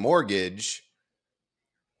pay your mortgage,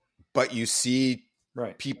 but you see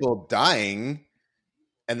people dying,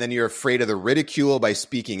 and then you're afraid of the ridicule by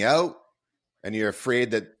speaking out, and you're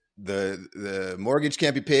afraid that the mortgage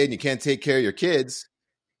can't be paid and you can't take care of your kids,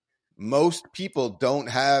 most people don't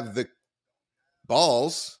have the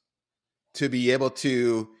balls to be able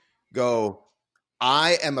to go,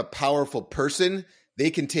 I am a powerful person.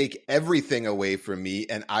 They can take everything away from me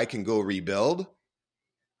and I can go rebuild.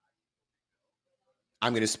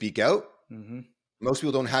 I'm going to speak out. Mm-hmm. Most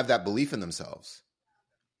people don't have that belief in themselves.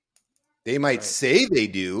 They might say they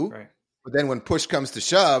do, but then when push comes to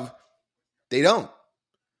shove, they don't.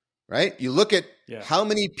 Right? You look at how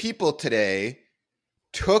many people today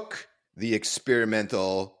took the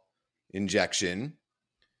experimental injection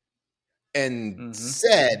and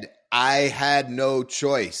said, I had no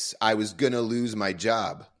choice. I was going to lose my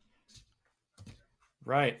job.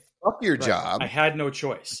 Right. Fuck your job. I had no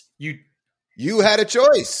choice. You had a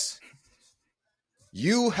choice.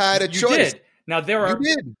 You had a choice. Did. Now there are.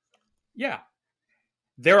 You did. Yeah.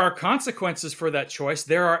 There are consequences for that choice.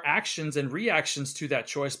 There are actions and reactions to that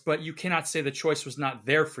choice, but you cannot say the choice was not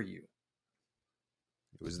there for you.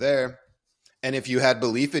 It was there. And if you had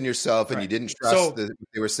belief in yourself and you didn't trust what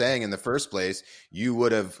they were saying in the first place, you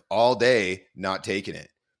would have all day not taken it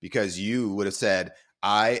because you would have said,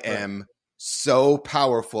 I am so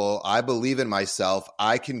powerful. I believe in myself.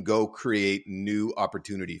 I can go create new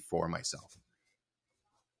opportunity for myself.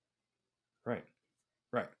 Right.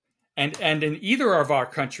 Right. And in either of our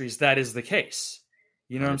countries, that is the case.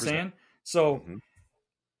 You know 100%. What I'm saying? So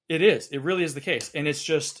it is. It really is the case. And it's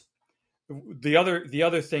just the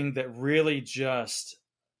other thing that really just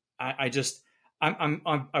I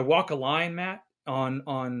walk a line, Matt,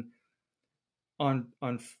 on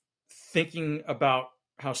thinking about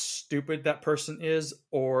how stupid that person is,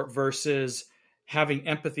 or versus having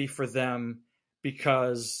empathy for them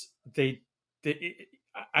because they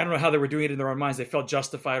I don't know how they were doing it in their own minds. They felt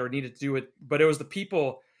justified or needed to do it, but it was the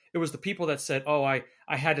people that said, "Oh, I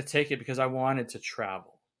had to take it because I wanted to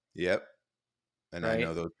travel." Yep. And right? I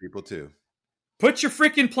know those people too. Put your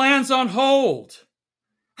freaking plans on hold.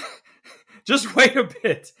 Just wait a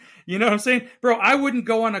bit. You know what I'm saying? Bro, I wouldn't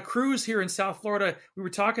go on a cruise here in South Florida. We were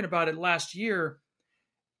talking about it last year,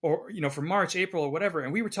 or, you know, for March, April, or whatever.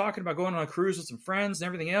 And we were talking about going on a cruise with some friends and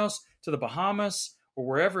everything else to the Bahamas or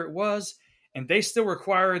wherever it was. And they still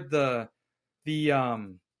required the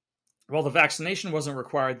vaccination wasn't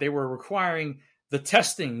required. They were requiring the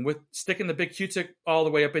testing with sticking the big Q-tip all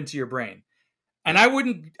the way up into your brain. And I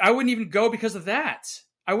wouldn't even go because of that.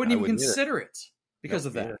 I wouldn't even consider it because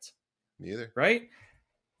of that. Neither. Right?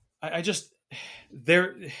 I just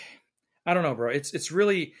there. I don't know, bro. It's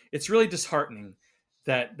really disheartening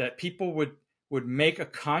that people would make a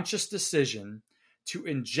conscious decision to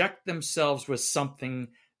inject themselves with something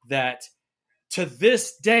that to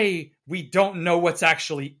this day we don't know what's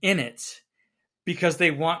actually in it because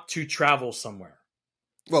they want to travel somewhere.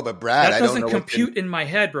 Well, but Brad, that doesn't compute in my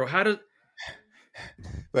head, bro. How does?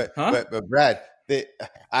 But Brad,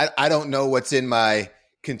 I don't know what's in my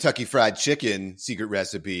Kentucky Fried Chicken secret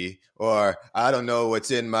recipe, or I don't know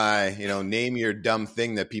what's in my, name your dumb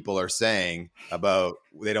thing that people are saying about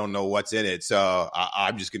they don't know what's in it. So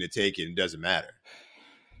I'm just going to take it. It doesn't matter.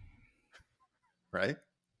 Right.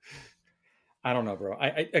 I don't know, bro.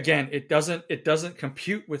 Again, it doesn't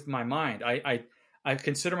compute with my mind. I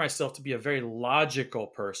consider myself to be a very logical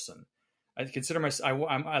person. I consider myself,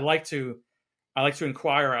 I like to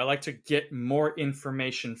inquire. I like to get more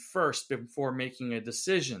information first before making a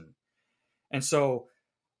decision. And so,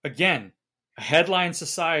 again, a headline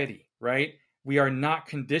society, right? We are not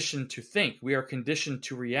conditioned to think. We are conditioned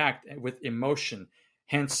to react with emotion.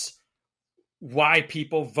 Hence, why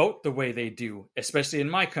people vote the way they do, especially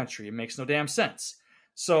in my country. It makes no damn sense.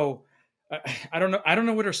 So, I don't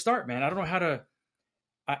know where to start, man. I don't know how to.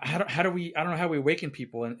 I don't know how we awaken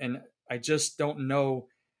people, and I just don't know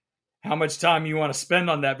how much time you want to spend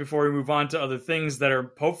on that before we move on to other things that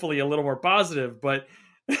are hopefully a little more positive. But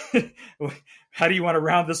how do you want to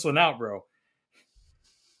round this one out, bro?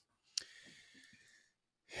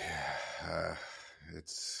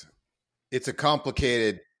 It's a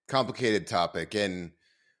complicated topic, and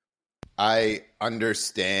I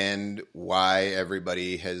understand why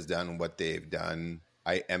everybody has done what they've done.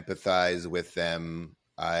 I empathize with them.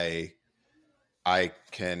 I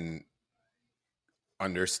can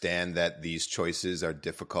understand that these choices are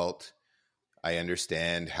difficult. I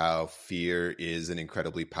understand how fear is an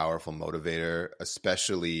incredibly powerful motivator,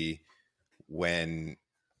 especially when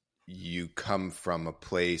you come from a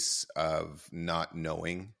place of not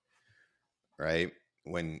knowing, right?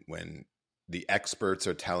 When the experts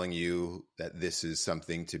are telling you that this is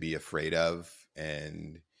something to be afraid of,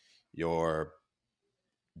 and your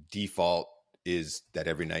default is that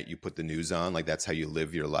every night you put the news on, like that's how you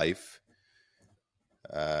live your life.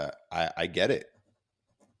 I get it.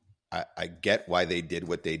 I get why they did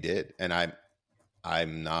what they did, and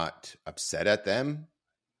I'm not upset at them.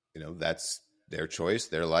 That's their choice,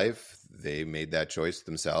 their life. They made that choice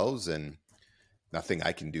themselves, and nothing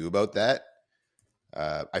I can do about that.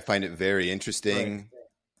 I find it very interesting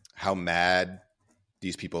how mad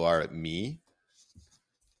these people are at me.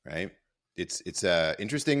 Right? It's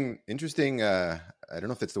interesting. I don't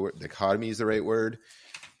know if it's the word dichotomy is the right word,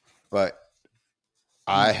 but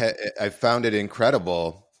I found it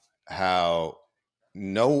incredible how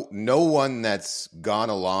no one that's gone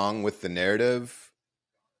along with the narrative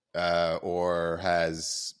or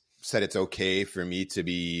has said it's okay for me to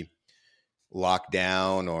be locked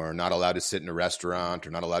down or not allowed to sit in a restaurant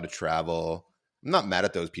or not allowed to travel. I'm not mad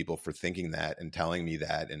at those people for thinking that and telling me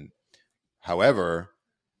that. And however,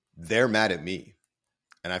 they're mad at me.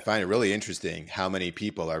 And I find it really interesting how many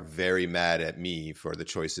people are very mad at me for the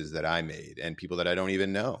choices that I made, and people that I don't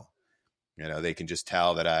even know. They can just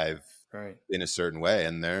tell that I've been a certain way,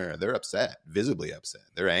 and they're upset, visibly upset.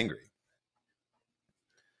 They're angry.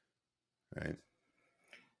 Right.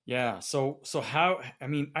 Yeah. So how, I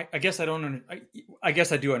mean, I guess I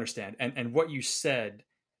guess I do understand. And what you said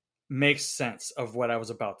makes sense of what I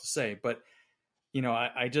was about to say. But,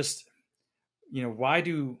 I just, why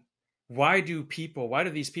do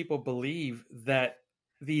these people believe that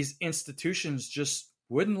these institutions just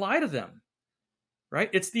wouldn't lie to them? Right?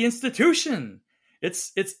 It's the institution.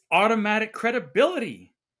 It's automatic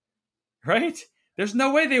credibility. Right? There's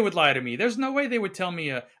no way they would lie to me. There's no way they would tell me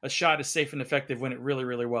a shot is safe and effective when it really,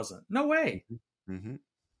 really wasn't. No way. Mm-hmm.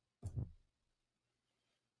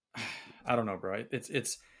 I don't know, bro.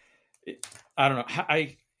 I don't know.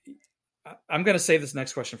 I'm going to save this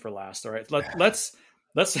next question for last. All right. Let's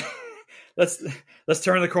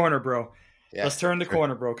turn the corner, bro. Yeah, let's turn the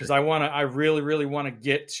corner, bro. Because I really, really want to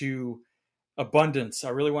get to abundance. I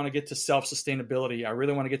really want to get to self-sustainability. I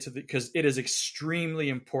really want to get to because it is extremely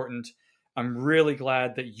important. I'm really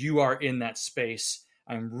glad that you are in that space.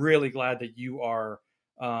 I'm really glad that you are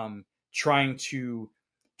um, trying to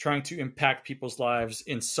impact people's lives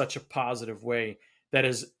in such a positive way that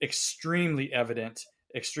is extremely evident,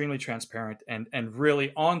 extremely transparent, and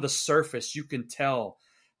really on the surface you can tell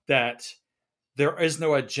that there is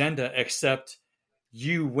no agenda except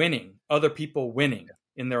you winning, other people winning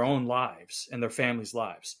in their own lives and their families'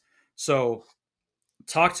 lives. So,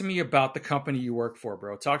 talk to me about the company you work for,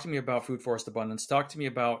 bro. Talk to me about Food Forest Abundance. Talk to me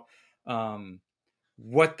about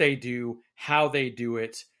what they do, how they do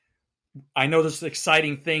it. I know there's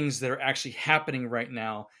exciting things that are actually happening right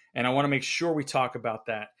now, and I want to make sure we talk about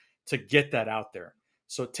that to get that out there.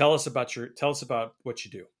 So, tell us about what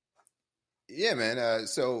you do. Yeah, man.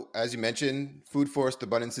 So as you mentioned, Food Forest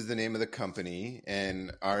Abundance is the name of the company,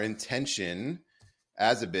 and our intention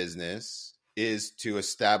as a business is to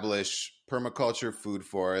establish permaculture food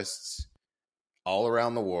forests all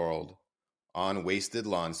around the world on wasted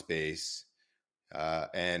lawn space,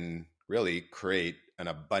 and really create an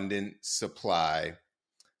abundant supply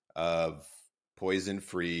of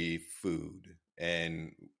poison-free food.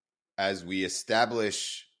 And as we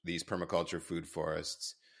establish these permaculture food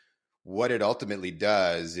forests, what it ultimately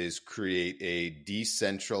does is create a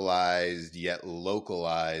decentralized yet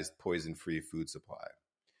localized poison-free food supply.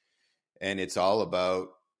 And it's all about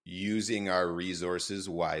using our resources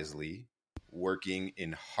wisely, working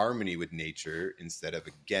in harmony with nature instead of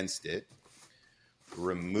against it,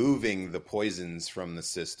 removing the poisons from the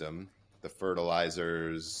system, the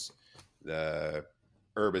fertilizers, the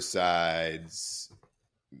herbicides,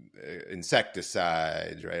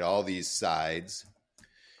 insecticides, right? All these sides,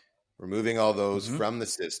 removing all those from the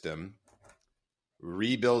system,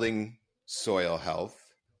 rebuilding soil health.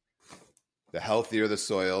 The healthier the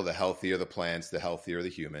soil, the healthier the plants, the healthier the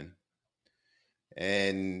human.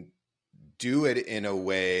 And do it in a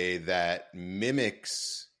way that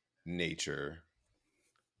mimics nature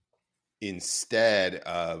instead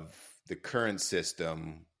of the current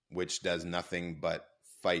system, which does nothing but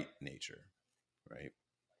fight nature, right?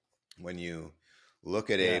 When you look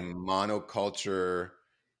at a monoculture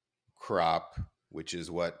crop, which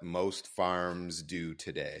is what most farms do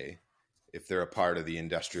today, if they're a part of the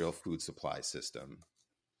industrial food supply system,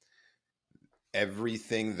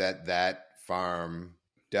 everything that farm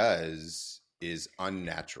does is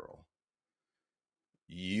unnatural.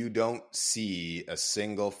 You don't see a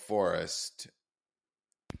single forest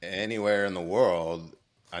anywhere in the world,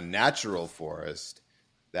 a natural forest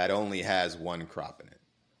that only has one crop in it.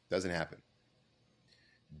 Doesn't happen.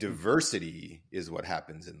 Diversity is what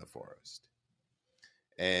happens in the forest.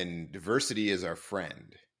 And diversity is our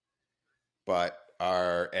friend. But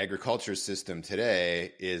our agriculture system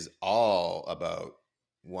today is all about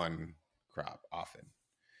one crop often.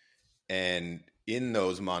 And in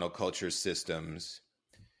those monoculture systems,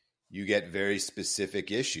 you get very specific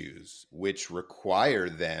issues which require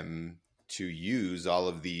them to use all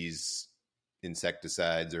of these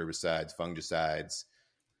insecticides, herbicides, fungicides,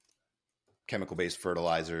 chemical-based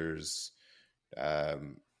fertilizers,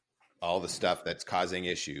 all the stuff that's causing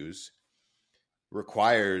issues,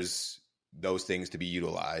 requires those things to be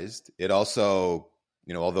utilized. It also,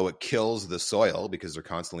 although it kills the soil because they're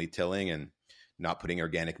constantly tilling and not putting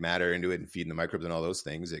organic matter into it and feeding the microbes and all those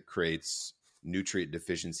things, it creates nutrient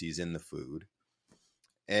deficiencies in the food.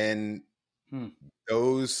 And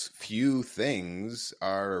those few things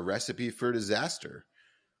are a recipe for disaster,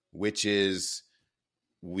 which is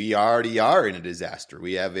we already are in a disaster.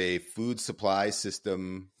 We have a food supply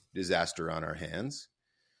system disaster on our hands.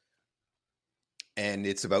 And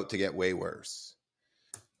it's about to get way worse.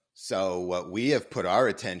 So what we have put our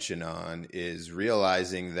attention on is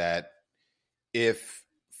realizing that if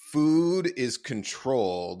food is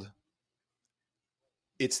controlled,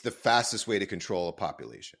 it's the fastest way to control a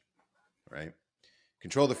population, right?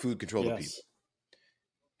 Control the food, control the people.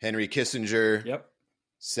 Henry Kissinger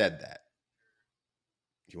said that.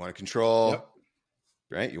 If you want to control,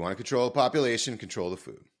 right? You want to control a population, control the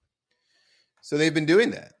food. So they've been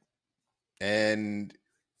doing that. And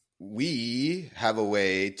we have a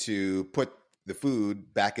way to put the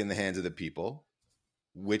food back in the hands of the people,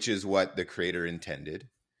 which is what the creator intended.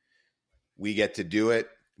 We get to do it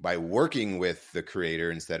by working with the creator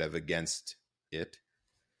instead of against it.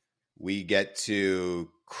 We get to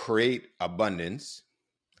create abundance.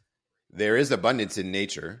 There is abundance in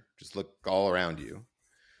nature. Just look all around you.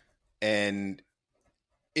 And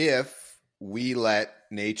if we let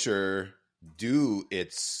nature do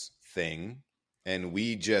its thing and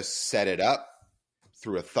we just set it up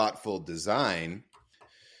through a thoughtful design,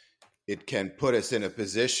 it can put us in a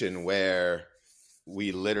position where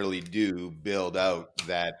we literally do build out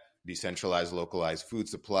that decentralized, localized food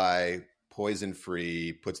supply,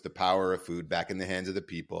 poison-free, puts the power of food back in the hands of the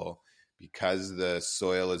people because the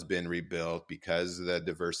soil has been rebuilt, because the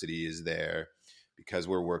diversity is there, because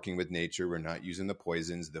we're working with nature, we're not using the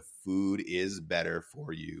poisons. The food is better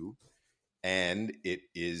for you, and it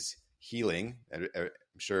is healing. I'm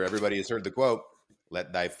sure everybody has heard the quote,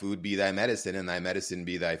 "Let thy food be thy medicine, and thy medicine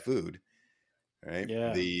be thy food." Right?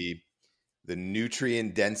 Yeah. The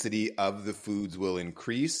nutrient density of the foods will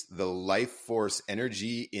increase. The life force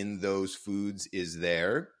energy in those foods is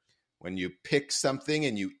there. When you pick something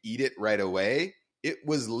and you eat it right away, it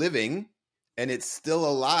was living and it's still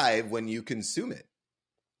alive when you consume it.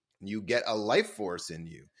 You get a life force in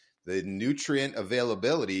you. The nutrient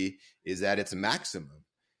availability is at its maximum.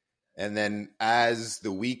 And then as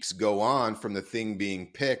the weeks go on from the thing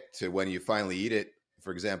being picked to when you finally eat it,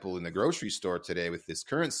 for example, in the grocery store today with this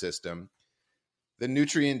current system, the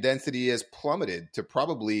nutrient density has plummeted to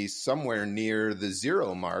probably somewhere near the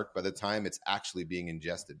 0 mark by the time it's actually being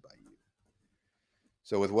ingested by you.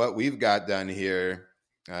 So with what we've got done here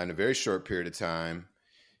in a very short period of time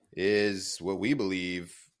is what we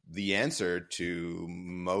believe the answer to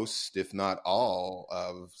most, if not all,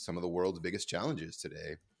 of some of the world's biggest challenges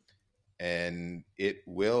today. And it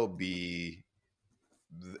will be,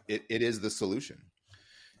 it is the solution.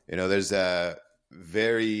 You know, there's a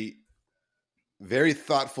very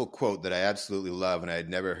thoughtful quote that I absolutely love, and I had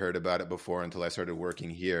never heard about it before until I started working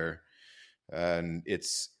here. And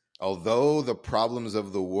it's, although the problems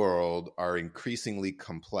of the world are increasingly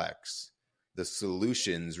complex, the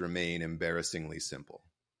solutions remain embarrassingly simple.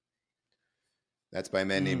 That's by a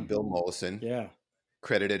man named Bill Mollison. Yeah.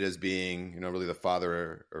 Credited as being, really the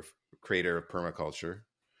father or creator of permaculture.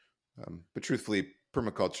 But truthfully,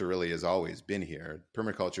 permaculture really has always been here.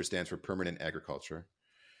 Permaculture stands for permanent agriculture.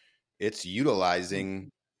 It's utilizing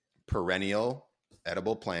perennial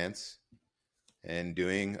edible plants and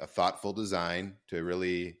doing a thoughtful design to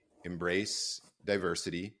really embrace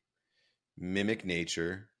diversity, mimic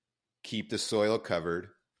nature, keep the soil covered,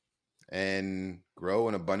 and grow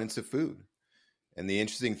an abundance of food. And the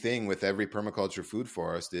interesting thing with every permaculture food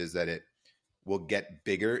forest is that it will get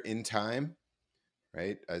bigger in time,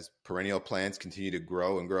 right? As perennial plants continue to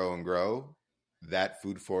grow and grow and grow, that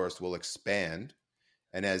food forest will expand.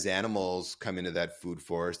 And as animals come into that food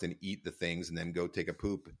forest and eat the things and then go take a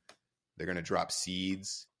poop, they're going to drop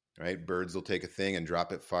seeds, right? Birds will take a thing and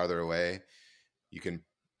drop it farther away. You can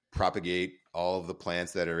propagate all of the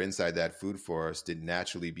plants that are inside that food forest. It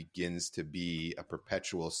naturally begins to be a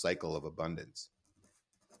perpetual cycle of abundance.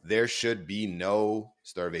 There should be no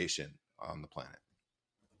starvation on the planet.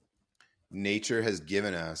 Nature has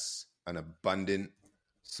given us an abundant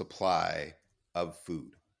supply of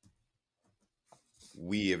food.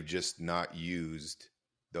 We have just not used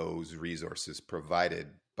those resources provided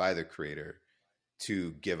by the Creator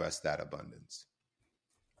to give us that abundance.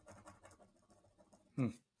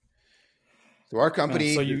 So our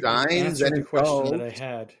company designs and the question that I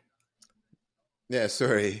had. Yeah,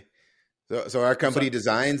 sorry. So our company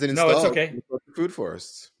designs and installs food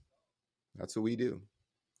forests. That's what we do.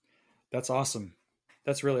 That's awesome.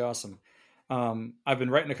 That's really awesome. I've been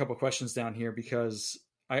writing a couple of questions down here because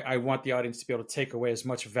I want the audience to be able to take away as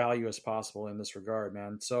much value as possible in this regard,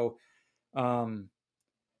 man. So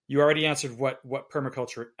you already answered what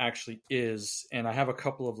permaculture actually is, and I have a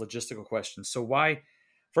couple of logistical questions. So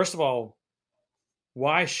first of all,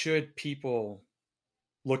 why should people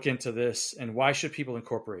look into this, and why should people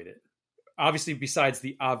incorporate it? Obviously, besides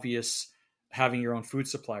the obvious having your own food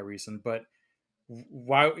supply reason, but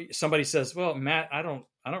why somebody says, well, Matt, I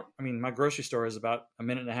mean, my grocery store is about a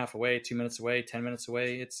minute and a half away, 2 minutes away, 10 minutes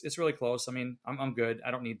away. It's really close. I mean, I'm good.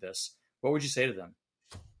 I don't need this. What would you say to them?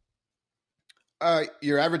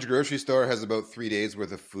 Your average grocery store has about 3 days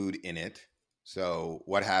worth of food in it. So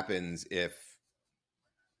what happens if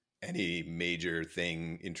any major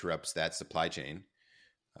thing interrupts that supply chain?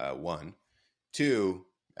 One. Two,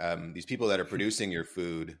 these people that are producing your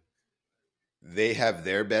food, they have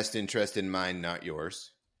their best interest in mind, not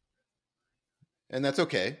yours. And that's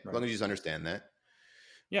okay, as long as you just understand that.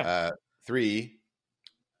 Yeah. Three,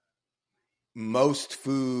 most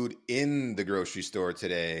food in the grocery store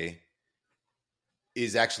today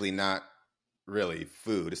is actually not really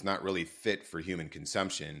food. It's not really fit for human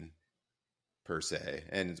consumption per se.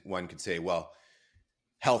 And one could say, well,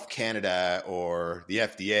 Health Canada or the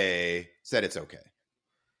FDA said it's okay.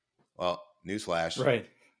 Well, newsflash. Right.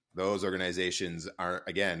 Those organizations are,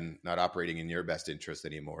 again, not operating in your best interest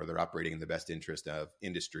anymore. They're operating in the best interest of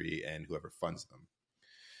industry and whoever funds them.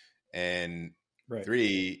 And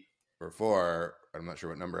three, or 4, I'm not sure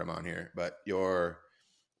what number I'm on here, but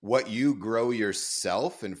what you grow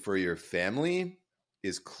yourself and for your family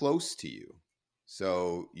is close to you.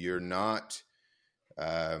 So you're not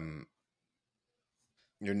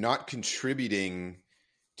contributing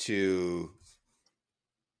to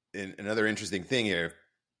another interesting thing here.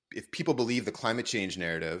 If people believe the climate change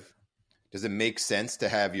narrative, does it make sense to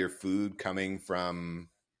have your food coming from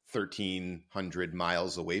 1,300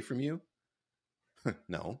 miles away from you?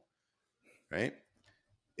 No, right?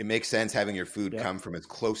 It makes sense having your food come from as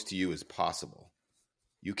close to you as possible.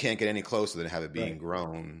 You can't get any closer than have it being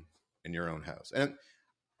grown in your own house. And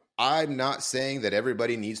I'm not saying that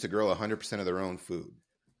everybody needs to grow 100% of their own food.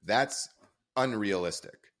 That's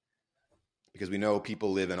unrealistic because we know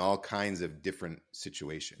people live in all kinds of different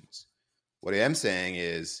situations. What I am saying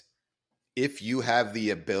is if you have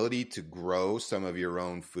the ability to grow some of your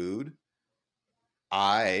own food,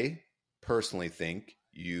 I personally think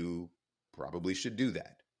you probably should do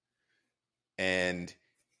that. And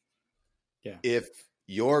if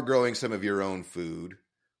you're growing some of your own food,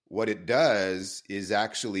 what it does is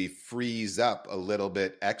actually frees up a little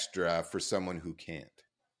bit extra for someone who can't.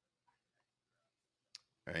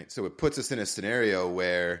 All right. So it puts us in a scenario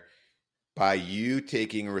where by you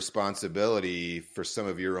taking responsibility for some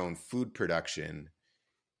of your own food production,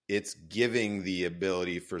 it's giving the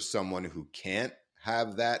ability for someone who can't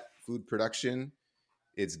have that food production,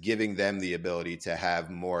 it's giving them the ability to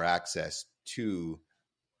have more access to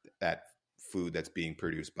that food that's being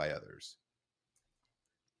produced by others.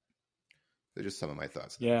 They're just some of my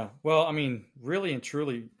thoughts. Yeah. Well, I mean, really and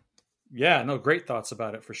truly, great thoughts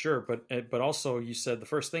about it for sure. But also you said the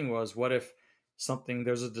first thing was, what if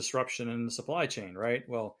there's a disruption in the supply chain, right?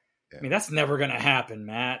 Well, I mean, that's never going to happen,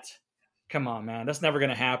 Matt. Come on, man. That's never going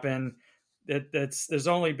to happen. There's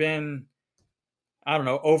only been, I don't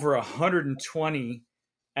know, over 120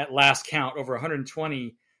 at last count, over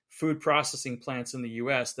 120 food processing plants in the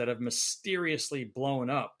U.S. that have mysteriously blown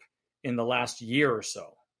up in the last year or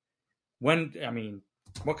so. What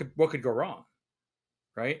could go wrong,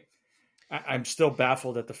 right? I'm still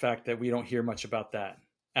baffled at the fact that we don't hear much about that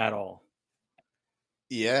at all.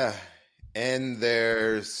 Yeah, and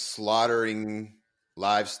they're slaughtering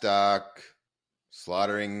livestock,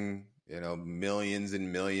 slaughtering, millions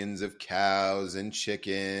and millions of cows and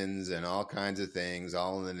chickens and all kinds of things,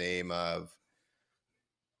 all in the name of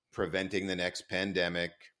preventing the next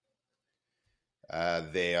pandemic.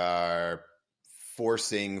 They are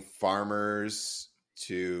forcing farmers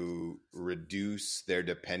to reduce their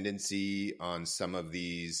dependency on some of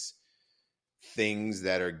these things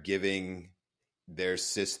that are giving their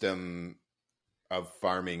system of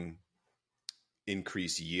farming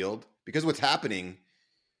increased yield. Because what's happening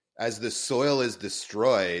as the soil is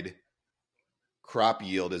destroyed, crop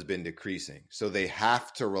yield has been decreasing. So they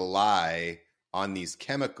have to rely on these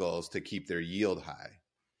chemicals to keep their yield high.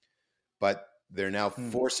 But they're now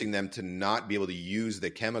forcing them to not be able to use the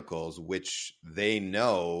chemicals, which they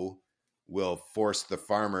know will force the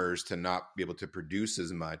farmers to not be able to produce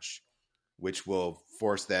as much, which will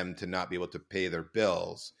force them to not be able to pay their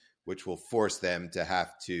bills, which will force them to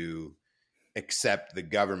have to accept the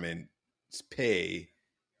government's pay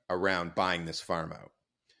around buying this farm out.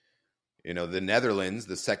 The Netherlands,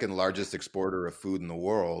 the second largest exporter of food in the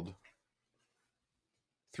world,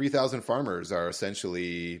 3,000 farmers are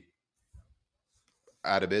essentially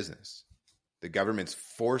out of business. The government's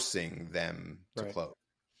forcing them to close.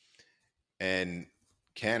 And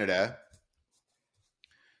Canada,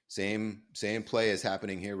 same play is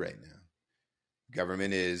happening here right now.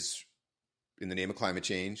 Government is, in the name of climate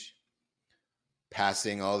change,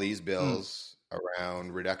 passing all these bills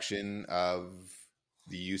around reduction of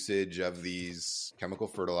the usage of these chemical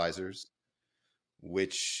fertilizers,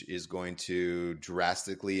 which is going to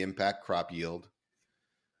drastically impact crop yield,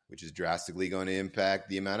 which is drastically going to impact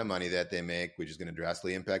the amount of money that they make, which is going to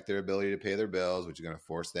drastically impact their ability to pay their bills, which is going to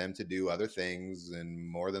force them to do other things and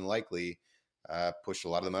more than likely push a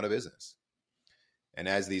lot of them out of business. And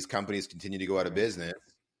as these companies continue to go out of business,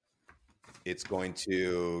 it's going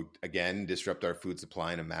to, again, disrupt our food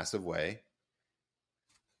supply in a massive way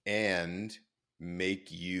and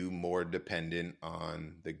make you more dependent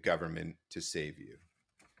on the government to save you.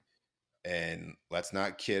 And let's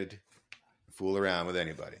not fool around with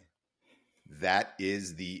anybody. That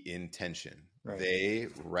is the intention. Right. They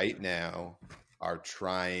right now are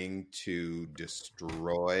trying to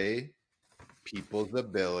destroy people's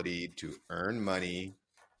ability to earn money,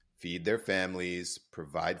 feed their families,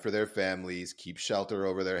 provide for their families, keep shelter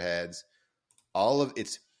over their heads.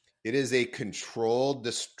 It is a controlled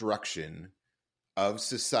destruction of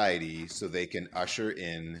society so they can usher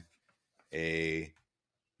in a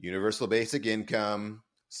universal basic income,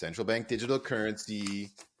 central bank digital currency,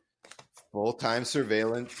 full-time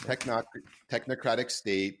surveillance, technocratic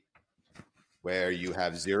state where you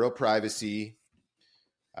have zero privacy,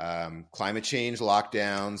 climate change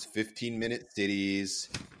lockdowns, 15-minute cities,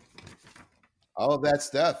 all of that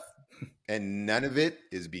stuff. And none of it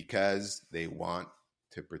is because they want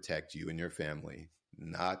to protect you and your family.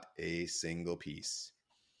 Not a single piece.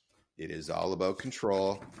 It is all about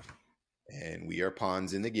control, and we are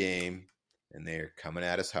pawns in the game, and they're coming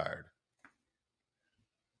at us hard.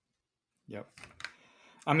 Yep.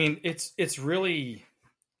 I mean, it's really,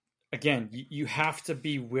 again, you have to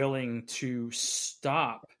be willing to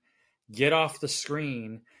stop, get off the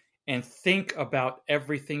screen, and think about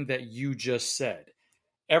everything that you just said.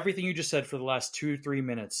 Everything you just said for the last 2-3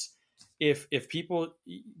 minutes. If people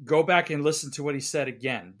go back and listen to what he said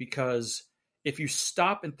again, because if you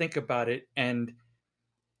stop and think about it and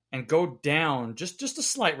go down just a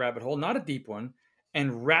slight rabbit hole, not a deep one,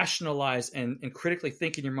 and rationalize and critically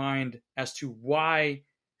think in your mind as to why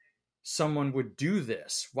someone would do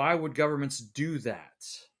this, why would governments do that,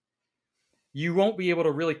 you won't be able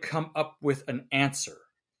to really come up with an answer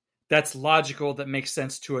that's logical, that makes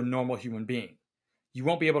sense to a normal human being. You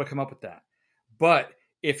won't be able to come up with that. But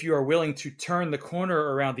if you are willing to turn the corner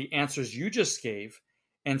around the answers you just gave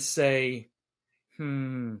and say,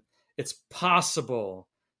 it's possible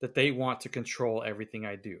that they want to control everything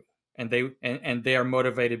I do, and they are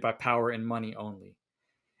motivated by power and money only.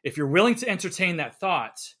 If you're willing to entertain that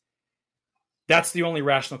thought, that's the only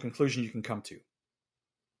rational conclusion you can come to.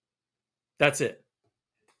 That's it.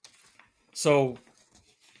 So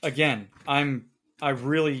again, I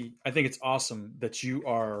think it's awesome that you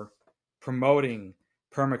are promoting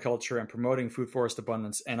permaculture and promoting food forest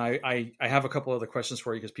abundance. And I have a couple other questions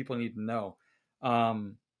for you because people need to know.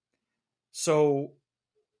 So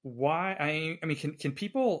why, I mean, can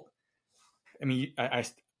people, I mean,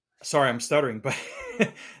 sorry, I'm stuttering, but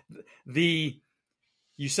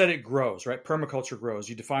you said it grows, right? Permaculture grows.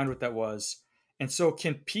 You defined what that was. And so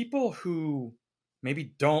can people who maybe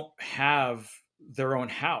don't have their own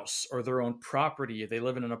house or their own property, if they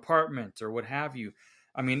live in an apartment or what have you,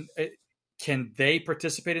 I mean, can they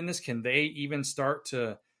participate in this? Can they even start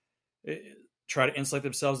to try to insulate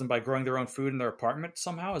themselves and by growing their own food in their apartment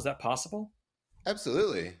somehow? Is that possible?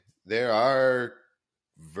 Absolutely. There are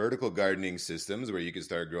vertical gardening systems where you can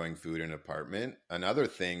start growing food in an apartment. Another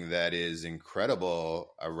thing that is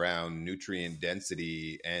incredible around nutrient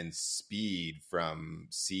density and speed from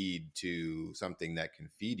seed to something that can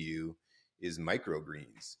feed you is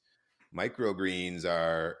microgreens. Microgreens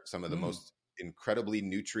are some of the most incredibly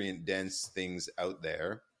nutrient dense things out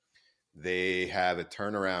there. They have a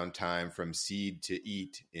turnaround time from seed to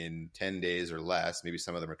eat in 10 days or less. Maybe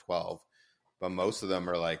some of them are 12, but most of them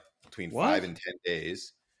are like between 5 and 10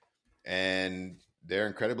 days. And they're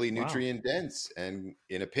incredibly nutrient dense and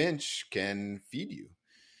in a pinch can feed you.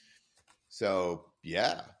 So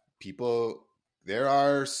yeah, there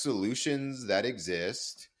are solutions that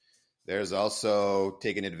exist. There's also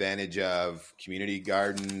taking advantage of community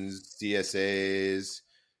gardens, CSAs.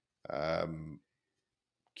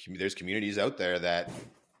 There's communities out there that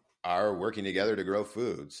are working together to grow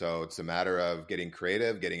food. So it's a matter of getting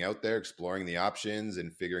creative, getting out there, exploring the options,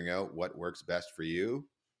 and figuring out what works best for you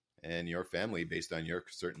and your family based on your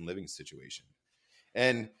certain living situation.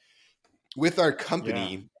 And with our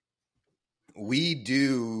company, we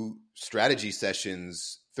do strategy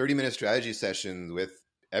sessions, 30-minute strategy sessions with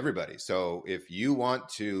everybody. So if you want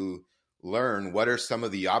to learn what are some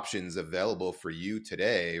of the options available for you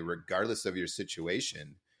today, regardless of your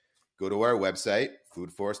situation, go to our website,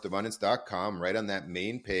 foodforestabundance.com. Right on that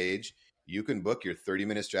main page, you can book your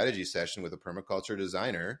 30-minute strategy session with a permaculture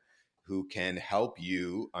designer who can help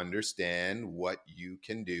you understand what you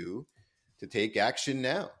can do to take action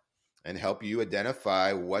now and help you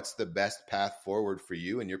identify what's the best path forward for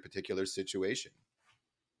you in your particular situation.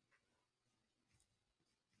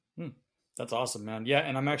 That's awesome, man. Yeah,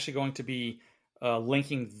 and I'm actually going to be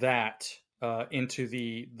linking that into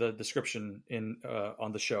the description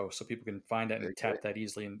on the show, so people can find that and tap that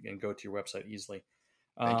easily and go to your website easily.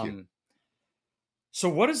 Thank you. So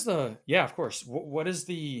what is of course.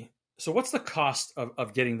 So what's the cost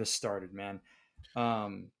of getting this started, man?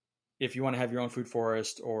 If you want to have your own food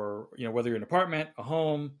forest, or whether you're in an apartment, a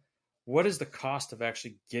home, what is the cost of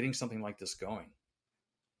actually getting something like this going?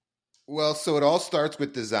 Well, so it all starts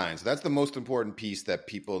with design. So that's the most important piece that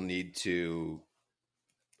people need to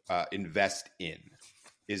invest in,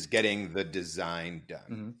 is getting the design done.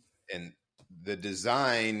 Mm-hmm. And the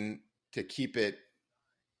design, to keep it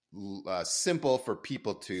simple for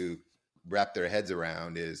people to wrap their heads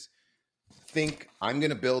around, is think I'm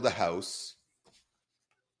going to build a house.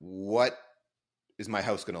 What is my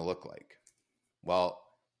house going to look like? Well,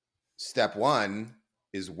 step one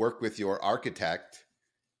is work with your architect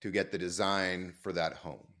to get the design for that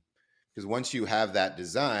home. Because once you have that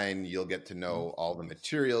design, you'll get to know all the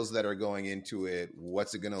materials that are going into it,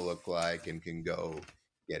 what's it going to look like, and can go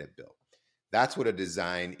get it built. That's what a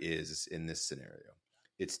design is in this scenario.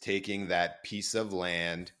 It's taking that piece of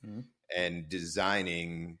land and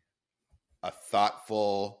designing a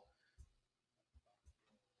thoughtful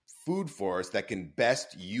food forest that can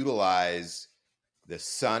best utilize the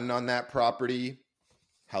sun on that property,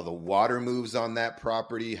 how the water moves on that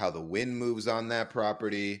property, how the wind moves on that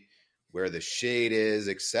property, where the shade is,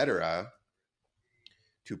 etc.,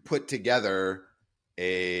 to put together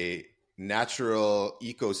a natural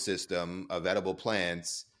ecosystem of edible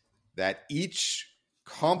plants that each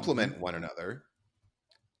complement one another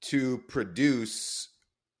to produce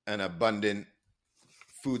an abundant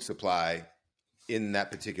food supply in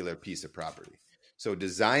that particular piece of property. So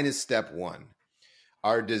design is step one.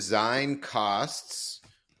 Our design costs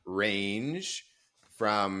range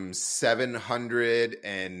from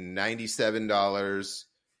 $797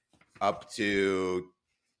 up to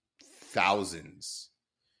thousands.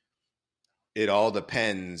 It all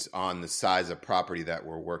depends on the size of property that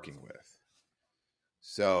we're working with.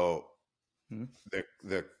 So you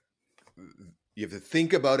have to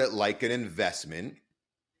think about it like an investment.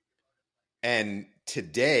 And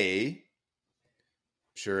today, I'm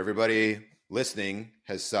sure everybody listening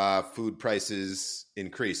has saw food prices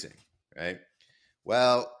increasing, right?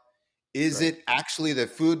 Well, is it actually the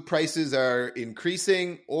food prices are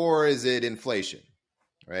increasing, or is it inflation,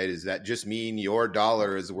 right? Does that just mean your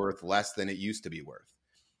dollar is worth less than it used to be worth?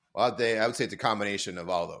 Well, I would say it's a combination of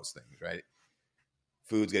all those things, right?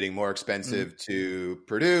 Food's getting more expensive to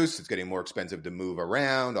produce. It's getting more expensive to move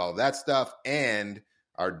around, all of that stuff. And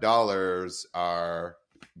our dollars are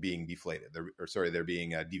being deflated. They're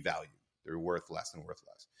being devalued. They're worth less and worth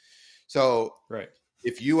less. So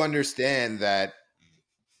if you understand that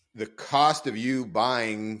the cost of you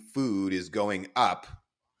buying food is going up,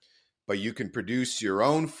 but you can produce your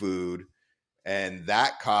own food, and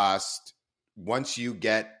that cost, once you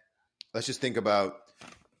get, let's just think about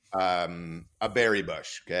a berry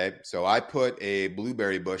bush, okay? So I put a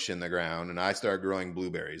blueberry bush in the ground, and I start growing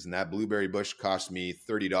blueberries, and that blueberry bush cost me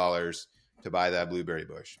 $30 to buy that blueberry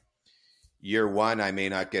bush. Year one, I may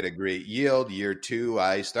not get a great yield. Year two,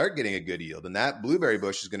 I start getting a good yield. And that blueberry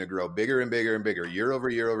bush is going to grow bigger and bigger and bigger year over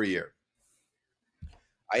year over year.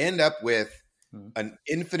 I end up with an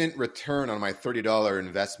infinite return on my $30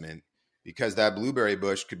 investment because that blueberry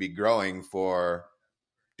bush could be growing for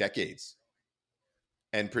decades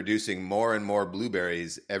and producing more and more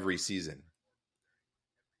blueberries every season.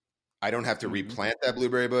 I don't have to replant that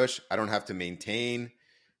blueberry bush. I don't have to maintain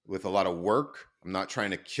with a lot of work. I'm not trying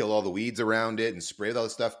to kill all the weeds around it and spray all the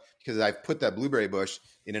stuff because I've put that blueberry bush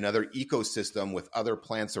in another ecosystem with other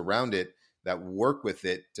plants around it that work with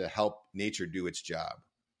it to help nature do its job.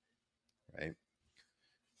 Right.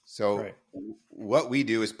 So what we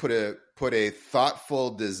do is put a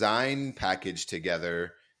thoughtful design package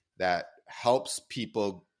together that helps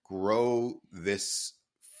people grow this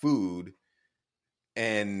food,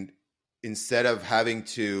 and instead of having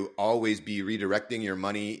to always be redirecting your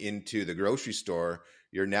money into the grocery store,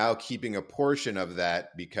 you're now keeping a portion of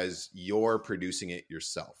that because you're producing it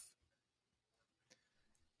yourself.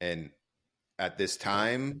 And at this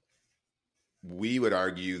time, we would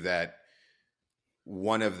argue that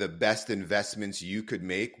one of the best investments you could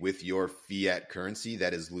make with your fiat currency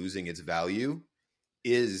that is losing its value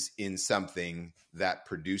is in something that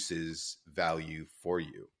produces value for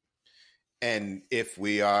you. And if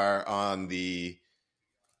we are on the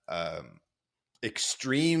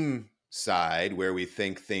extreme side where we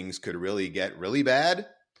think things could really get really bad,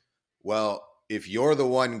 well, if you're the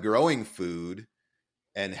one growing food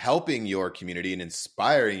and helping your community and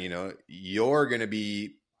inspiring, you're going to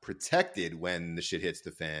be protected when the shit hits the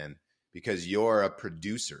fan because you're a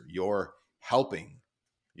producer. You're helping.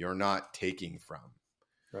 You're not taking from.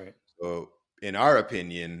 Right. So in our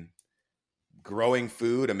opinion, growing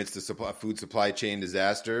food amidst a food supply chain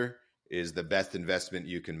disaster is the best investment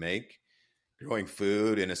you can make. Growing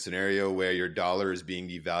food in a scenario where your dollar is being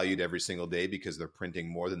devalued every single day because they're printing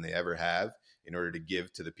more than they ever have in order to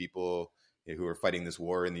give to the people who are fighting this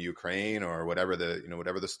war in the Ukraine or whatever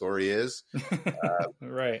the story is.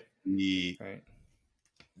 Right. The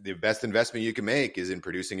best investment you can make is in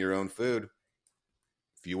producing your own food.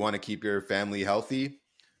 If you want to keep your family healthy,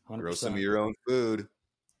 100%. Grow some of your own food.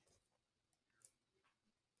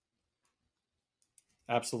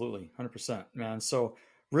 Absolutely. 100%, man. So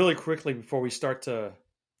Really quickly before we start to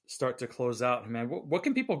close out, man, what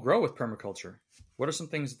can people grow with permaculture? What are some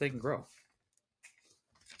things that they can grow?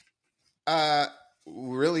 Uh,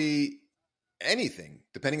 Really anything,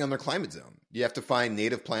 depending on their climate zone. You have to find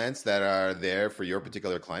native plants that are there for your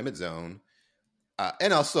particular climate zone.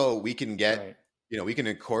 And also we can get, Right. we can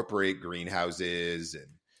incorporate greenhouses and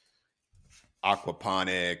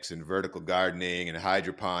aquaponics and vertical gardening and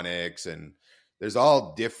hydroponics, and there's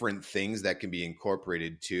all different things that can be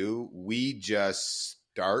incorporated too. We just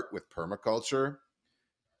start with permaculture.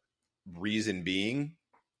 Reason being,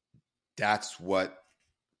 that's what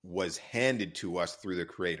was handed to us through the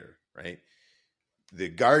creator, right? The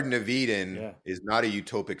Garden of Eden Yeah. is not a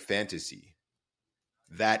utopic fantasy.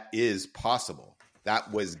 That is possible.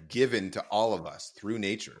 That was given to all of us through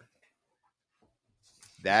nature.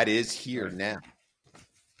 That is here Right. now.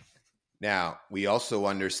 Now, we also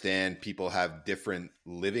understand people have different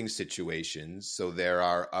living situations, so there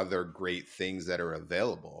are other great things that are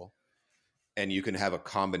available, and you can have a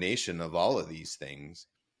combination of all of these things,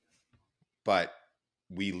 but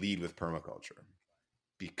we lead with permaculture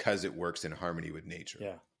because it works in harmony with nature,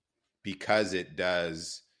 Yeah. because it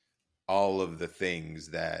does all of the things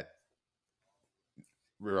that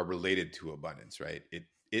are related to abundance, right?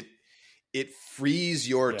 It frees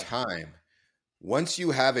your time. Once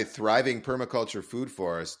you have a thriving permaculture food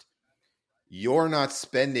forest, you're not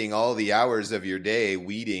spending all the hours of your day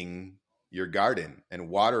weeding your garden and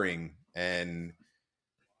watering and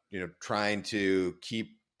trying to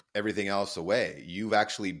keep everything else away. You've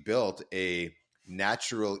actually built a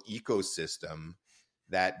natural ecosystem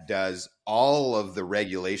that does all of the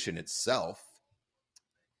regulation itself,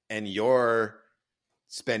 and you're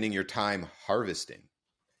spending your time harvesting,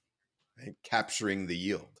 right? Capturing the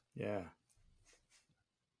yield. Yeah.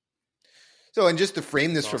 So, and just to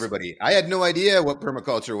frame this for everybody, I had no idea what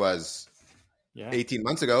permaculture was 18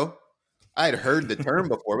 months ago. I had heard the term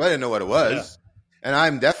before, but I didn't know what it was. Yeah. And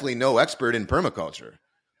I'm definitely no expert in permaculture,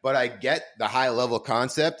 but I get the high level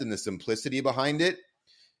concept and the simplicity behind it.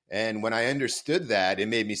 And when I understood that, it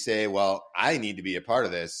made me say, well, I need to be a part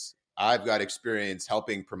of this. I've got experience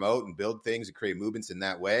helping promote and build things and create movements in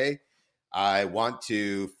that way. I want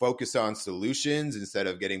to focus on solutions instead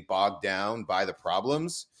of getting bogged down by the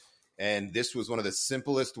problems. And this was one of the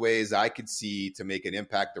simplest ways I could see to make an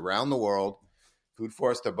impact around the world. Food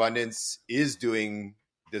Forest Abundance is doing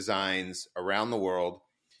designs around the world.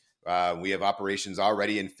 We have operations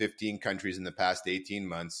already in 15 countries in the past 18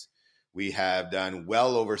 months. We have done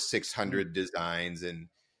well over 600 designs, and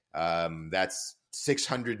that's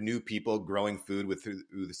 600 new people growing food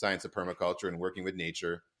through the science of permaculture and working with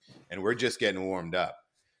nature. And we're just getting warmed up.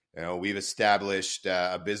 We've established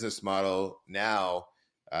a business model now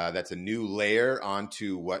that's a new layer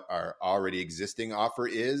onto what our already existing offer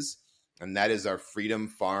is, and that is our Freedom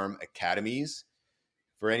Farm Academies.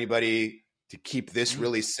 For anybody to keep this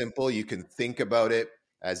really simple, you can think about it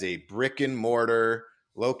as a brick and mortar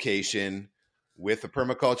location with a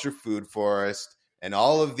permaculture food forest and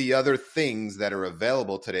all of the other things that are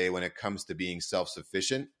available today when it comes to being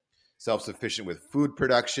self-sufficient with food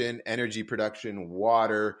production, energy production,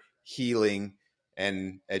 water, healing,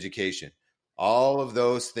 and education. All of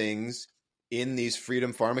those things in these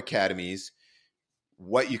Freedom Farm Academies.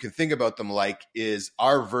 What you can think about them like is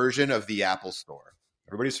our version of the Apple Store.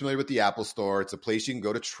 Everybody's familiar with the Apple Store. It's a place you can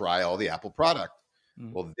go to try all the Apple product.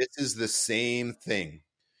 Well, this is the same thing.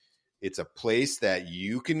 It's a place that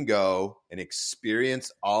you can go and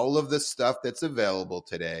experience all of the stuff that's available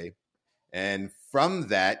today. And from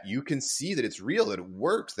that, you can see that it's real, that it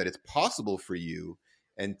works, that it's possible for you,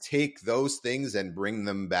 and take those things and bring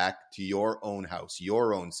them back to your own house,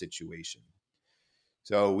 your own situation.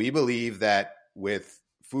 So we believe that with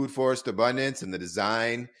Food Forest Abundance and the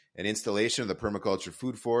design and installation of the permaculture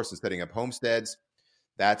food forest and setting up homesteads,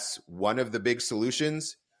 that's one of the big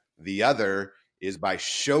solutions. The other is by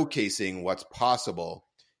showcasing what's possible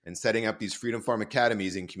and setting up these Freedom Farm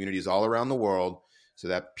Academies in communities all around the world so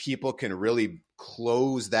that people can really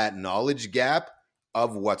close that knowledge gap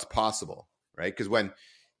of what's possible, right? Because when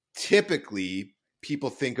typically people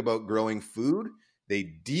think about growing food, they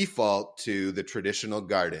default to the traditional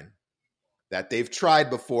garden that they've tried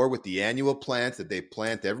before with the annual plants that they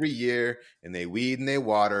plant every year, and they weed and they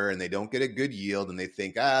water and they don't get a good yield, and they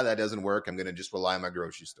think, that doesn't work. I'm going to just rely on my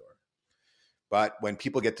grocery store. But when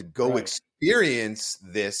people get to go experience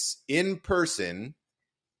this in person,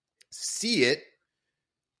 see it,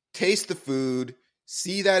 taste the food,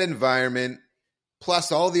 see that environment,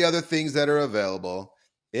 plus all the other things that are available,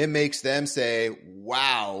 it makes them say,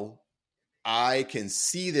 wow, I can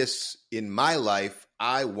see this in my life.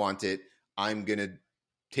 I want it. I'm going to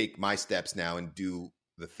take my steps now and do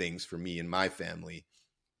the things for me and my family,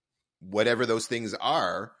 whatever those things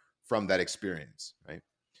are from that experience, right?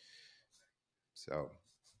 So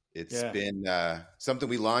it's been something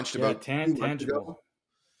we launched about 2 months ago. Tangible.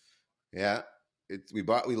 Yeah, we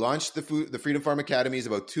launched the Freedom Farm Academies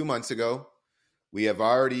about 2 months ago. We have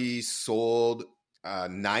already sold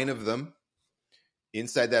 9 of them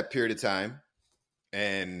inside that period of time,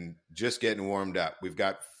 and just getting warmed up. We've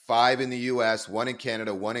got 5 in the U.S., 1 in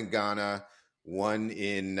Canada, 1 in Ghana, 1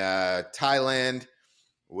 in Thailand,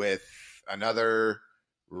 with another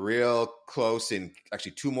real close in,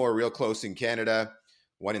 actually 2 more real close in Canada,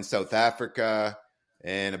 1 in South Africa,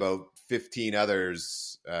 and about 15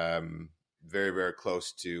 others very, very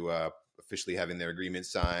close to officially having their agreement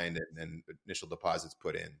signed and initial deposits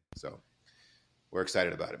put in. So we're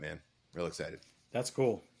excited about it, man. Real excited. That's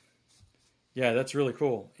cool. Yeah, that's really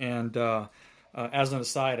cool. And as an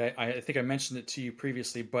aside, I think I mentioned it to you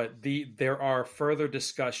previously, but there are further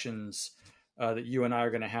discussions that you and I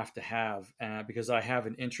are going to have because I have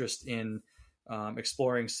an interest in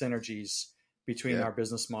exploring synergies between our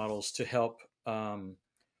business models to help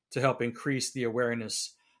increase the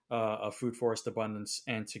awareness of food forest abundance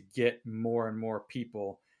and to get more and more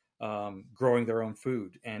people growing their own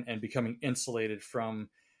food and becoming insulated from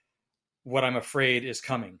what I'm afraid is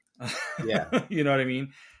coming. Yeah. You know what I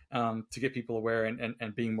mean? To get people aware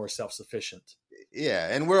and being more self-sufficient. Yeah.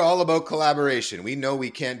 And we're all about collaboration. We know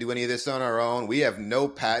we can't do any of this on our own. We have no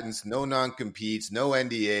patents, no non-competes, no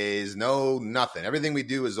NDAs, no nothing. Everything we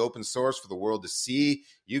do is open source for the world to see.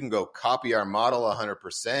 You can go copy our model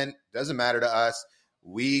 100%. Doesn't matter to us.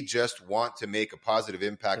 We just want to make a positive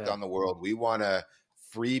impact on the world. We want to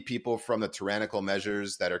free people from the tyrannical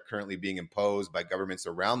measures that are currently being imposed by governments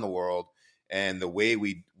around the world. And the way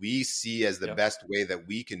we see as the best way that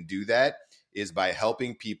we can do that is by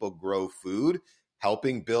helping people grow food,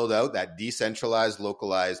 helping build out that decentralized,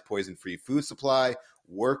 localized, poison-free food supply,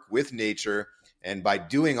 work with nature. And by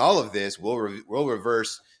doing all of this, we'll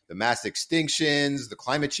reverse the mass extinctions, the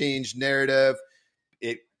climate change narrative.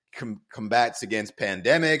 It combats against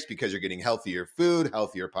pandemics because you're getting healthier food,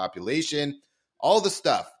 healthier population, all the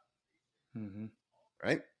stuff. Mm-hmm.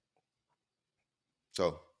 Right?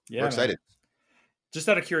 So we're excited. Man. Just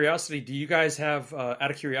out of curiosity, do you guys have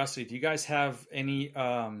any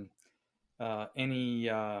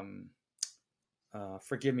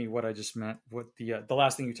forgive me what I just meant, what the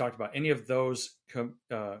last thing you talked about, any of those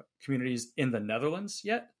communities in the Netherlands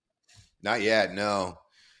yet? Not yet, no.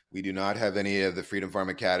 We do not have any of the Freedom Farm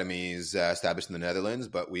Academies established in the Netherlands,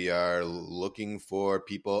 but we are looking for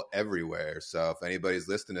people everywhere. So if anybody's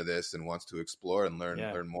listening to this and wants to explore and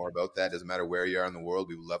learn more about that, doesn't matter where you are in the world,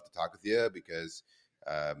 we would love to talk with you because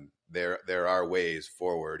there are ways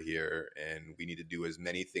forward here, and we need to do as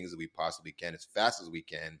many things as we possibly can, as fast as we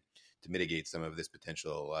can, to mitigate some of this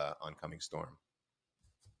potential oncoming storm.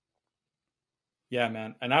 Yeah,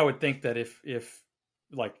 man. And I would think that if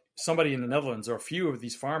like somebody in the Netherlands or a few of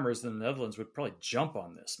these farmers in the Netherlands would probably jump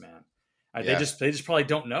on this, man. They just probably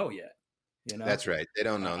don't know yet. You know, that's right. They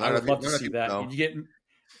don't know. I would love to see that. You get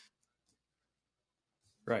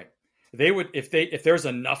right. They would if there's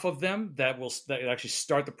enough of them that actually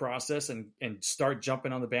start the process and start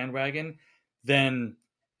jumping on the bandwagon. Then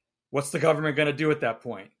what's the government going to do at that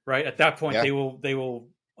point? Right at that point, they will.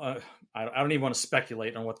 I don't even want to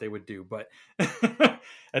speculate on what they would do, but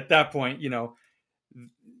at that point, you know.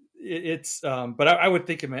 It's but I would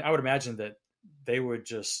imagine that they would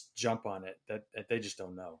just jump on it, that they just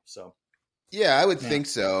don't know. So I would think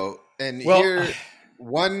so. And here,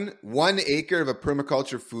 one acre of a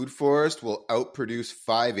permaculture food forest will outproduce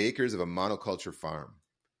 5 acres of a monoculture farm.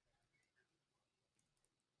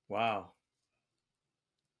 Wow,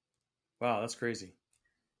 that's crazy.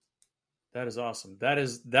 That is awesome. That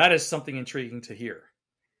is something intriguing to hear.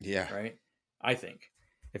 Yeah, right. I think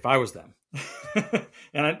if I was them.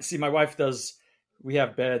 And I see my wife we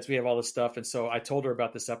have beds, we have all this stuff. And so I told her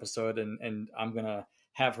about this episode and I'm going to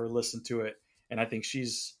have her listen to it. And I think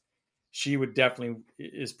she would definitely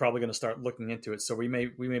is probably going to start looking into it. So we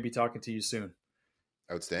may be talking to you soon.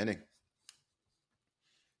 Outstanding.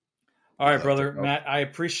 All right, brother, Matt, I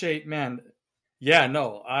appreciate, man. Yeah,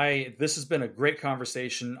 no, this has been a great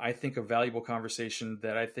conversation. I think a valuable conversation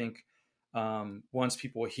that I think once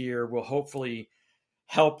people hear will hopefully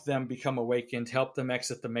help them become awakened, help them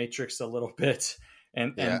exit the matrix a little bit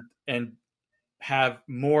and have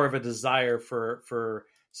more of a desire for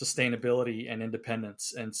sustainability and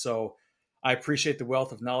independence. And so I appreciate the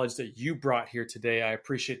wealth of knowledge that you brought here today. I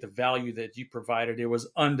appreciate the value that you provided. It was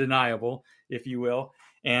undeniable, if you will.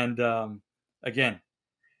 And again,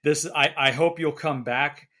 I hope you'll come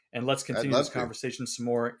back And let's continue this conversation some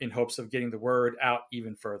more in hopes of getting the word out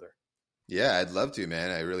even further. Yeah, I'd love to,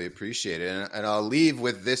 man. I really appreciate it. And I'll leave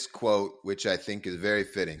with this quote, which I think is very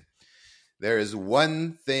fitting. There is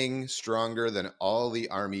one thing stronger than all the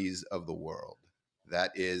armies of the world.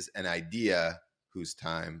 That is an idea whose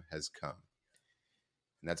time has come.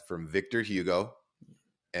 And that's from Victor Hugo.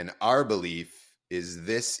 And our belief is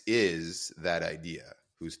this is that idea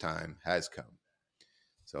whose time has come.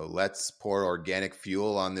 So let's pour organic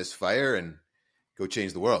fuel on this fire and go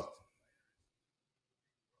change the world.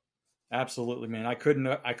 Absolutely, man. I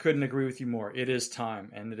couldn't agree with you more. It is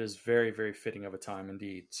time, and it is very, very fitting of a time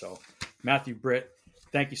indeed. So, Matthew Britt,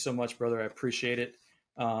 thank you so much, brother. I appreciate it.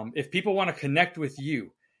 If people want to connect with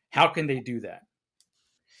you, how can they do that?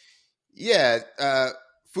 Yeah,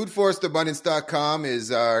 foodforestabundance.com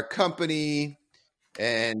is our company.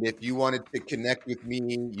 And if you wanted to connect with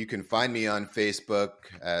me, you can find me on Facebook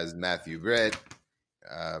as Matthew Britt.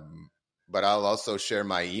 But I'll also share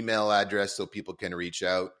my email address so people can reach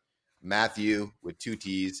out. Matthew with 2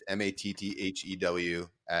 T's, Matthew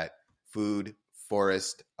at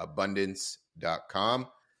foodforestabundance.com.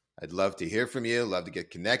 I'd love to hear from you. Love to get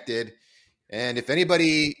connected. And if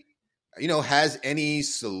anybody, has any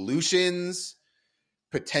solutions,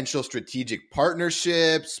 potential strategic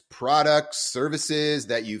partnerships, products, services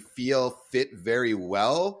that you feel fit very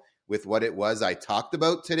well with what it was I talked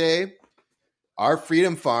about today, our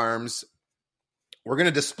Freedom Farms, we're going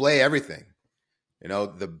to display everything.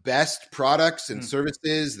 The best products and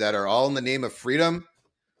services that are all in the name of freedom,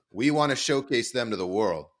 we want to showcase them to the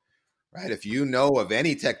world, right? If you know of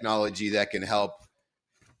any technology that can help,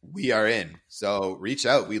 we are in. So reach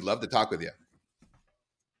out. We'd love to talk with you.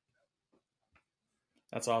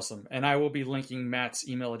 That's awesome. And I will be linking Matt's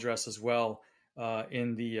email address as well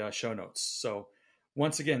in the show notes. So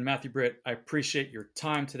once again, Matthew Britt, I appreciate your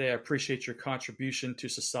time today. I appreciate your contribution to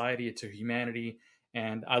society and to humanity.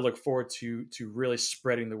 And I look forward to really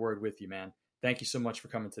spreading the word with you, man. Thank you so much for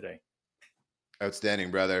coming today.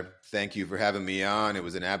 Outstanding, brother. Thank you for having me on. It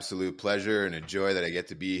was an absolute pleasure and a joy that I get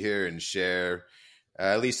to be here and share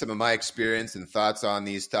at least some of my experience and thoughts on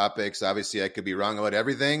these topics. Obviously, I could be wrong about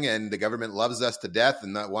everything, and the government loves us to death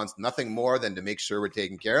and wants nothing more than to make sure we're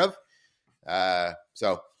taken care of.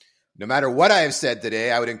 So no matter what I have said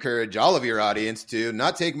today, I would encourage all of your audience to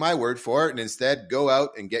not take my word for it and instead go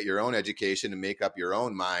out and get your own education and make up your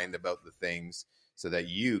own mind about the things so that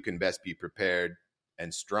you can best be prepared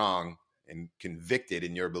and strong and convicted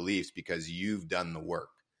in your beliefs because you've done the work.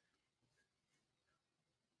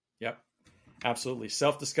 Yep, absolutely.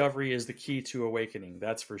 Self-discovery is the key to awakening.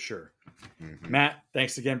 That's for sure. Mm-hmm. Matt,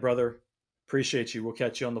 thanks again, brother. Appreciate you. We'll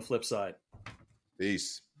catch you on the flip side.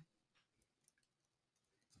 Peace.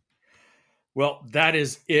 Well, that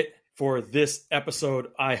is it for this episode.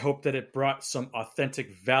 I hope that it brought some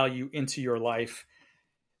authentic value into your life.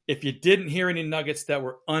 If you didn't hear any nuggets that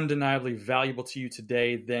were undeniably valuable to you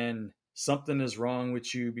today, then something is wrong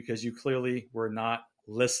with you because you clearly were not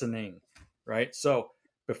listening, right? So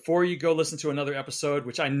before you go listen to another episode,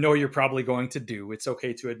 which I know you're probably going to do, it's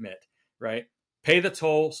okay to admit, right? Pay the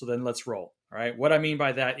toll, so then let's roll, all right? What I mean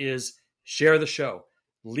by that is share the show,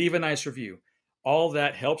 leave a nice review. All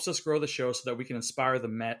that helps us grow the show so that we can inspire the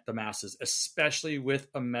masses, especially with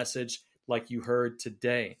a message like you heard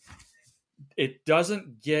today. It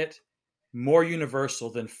doesn't get more universal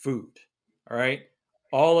than food, all right?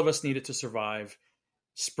 All of us need it to survive.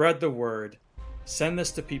 Spread the word. Send this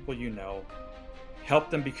to people you know. Help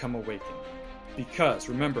them become awakened. Because,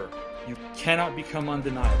 remember, you cannot become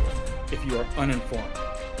undeniable if you are uninformed.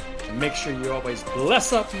 And make sure you always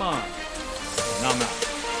bless up mind. And I'm out.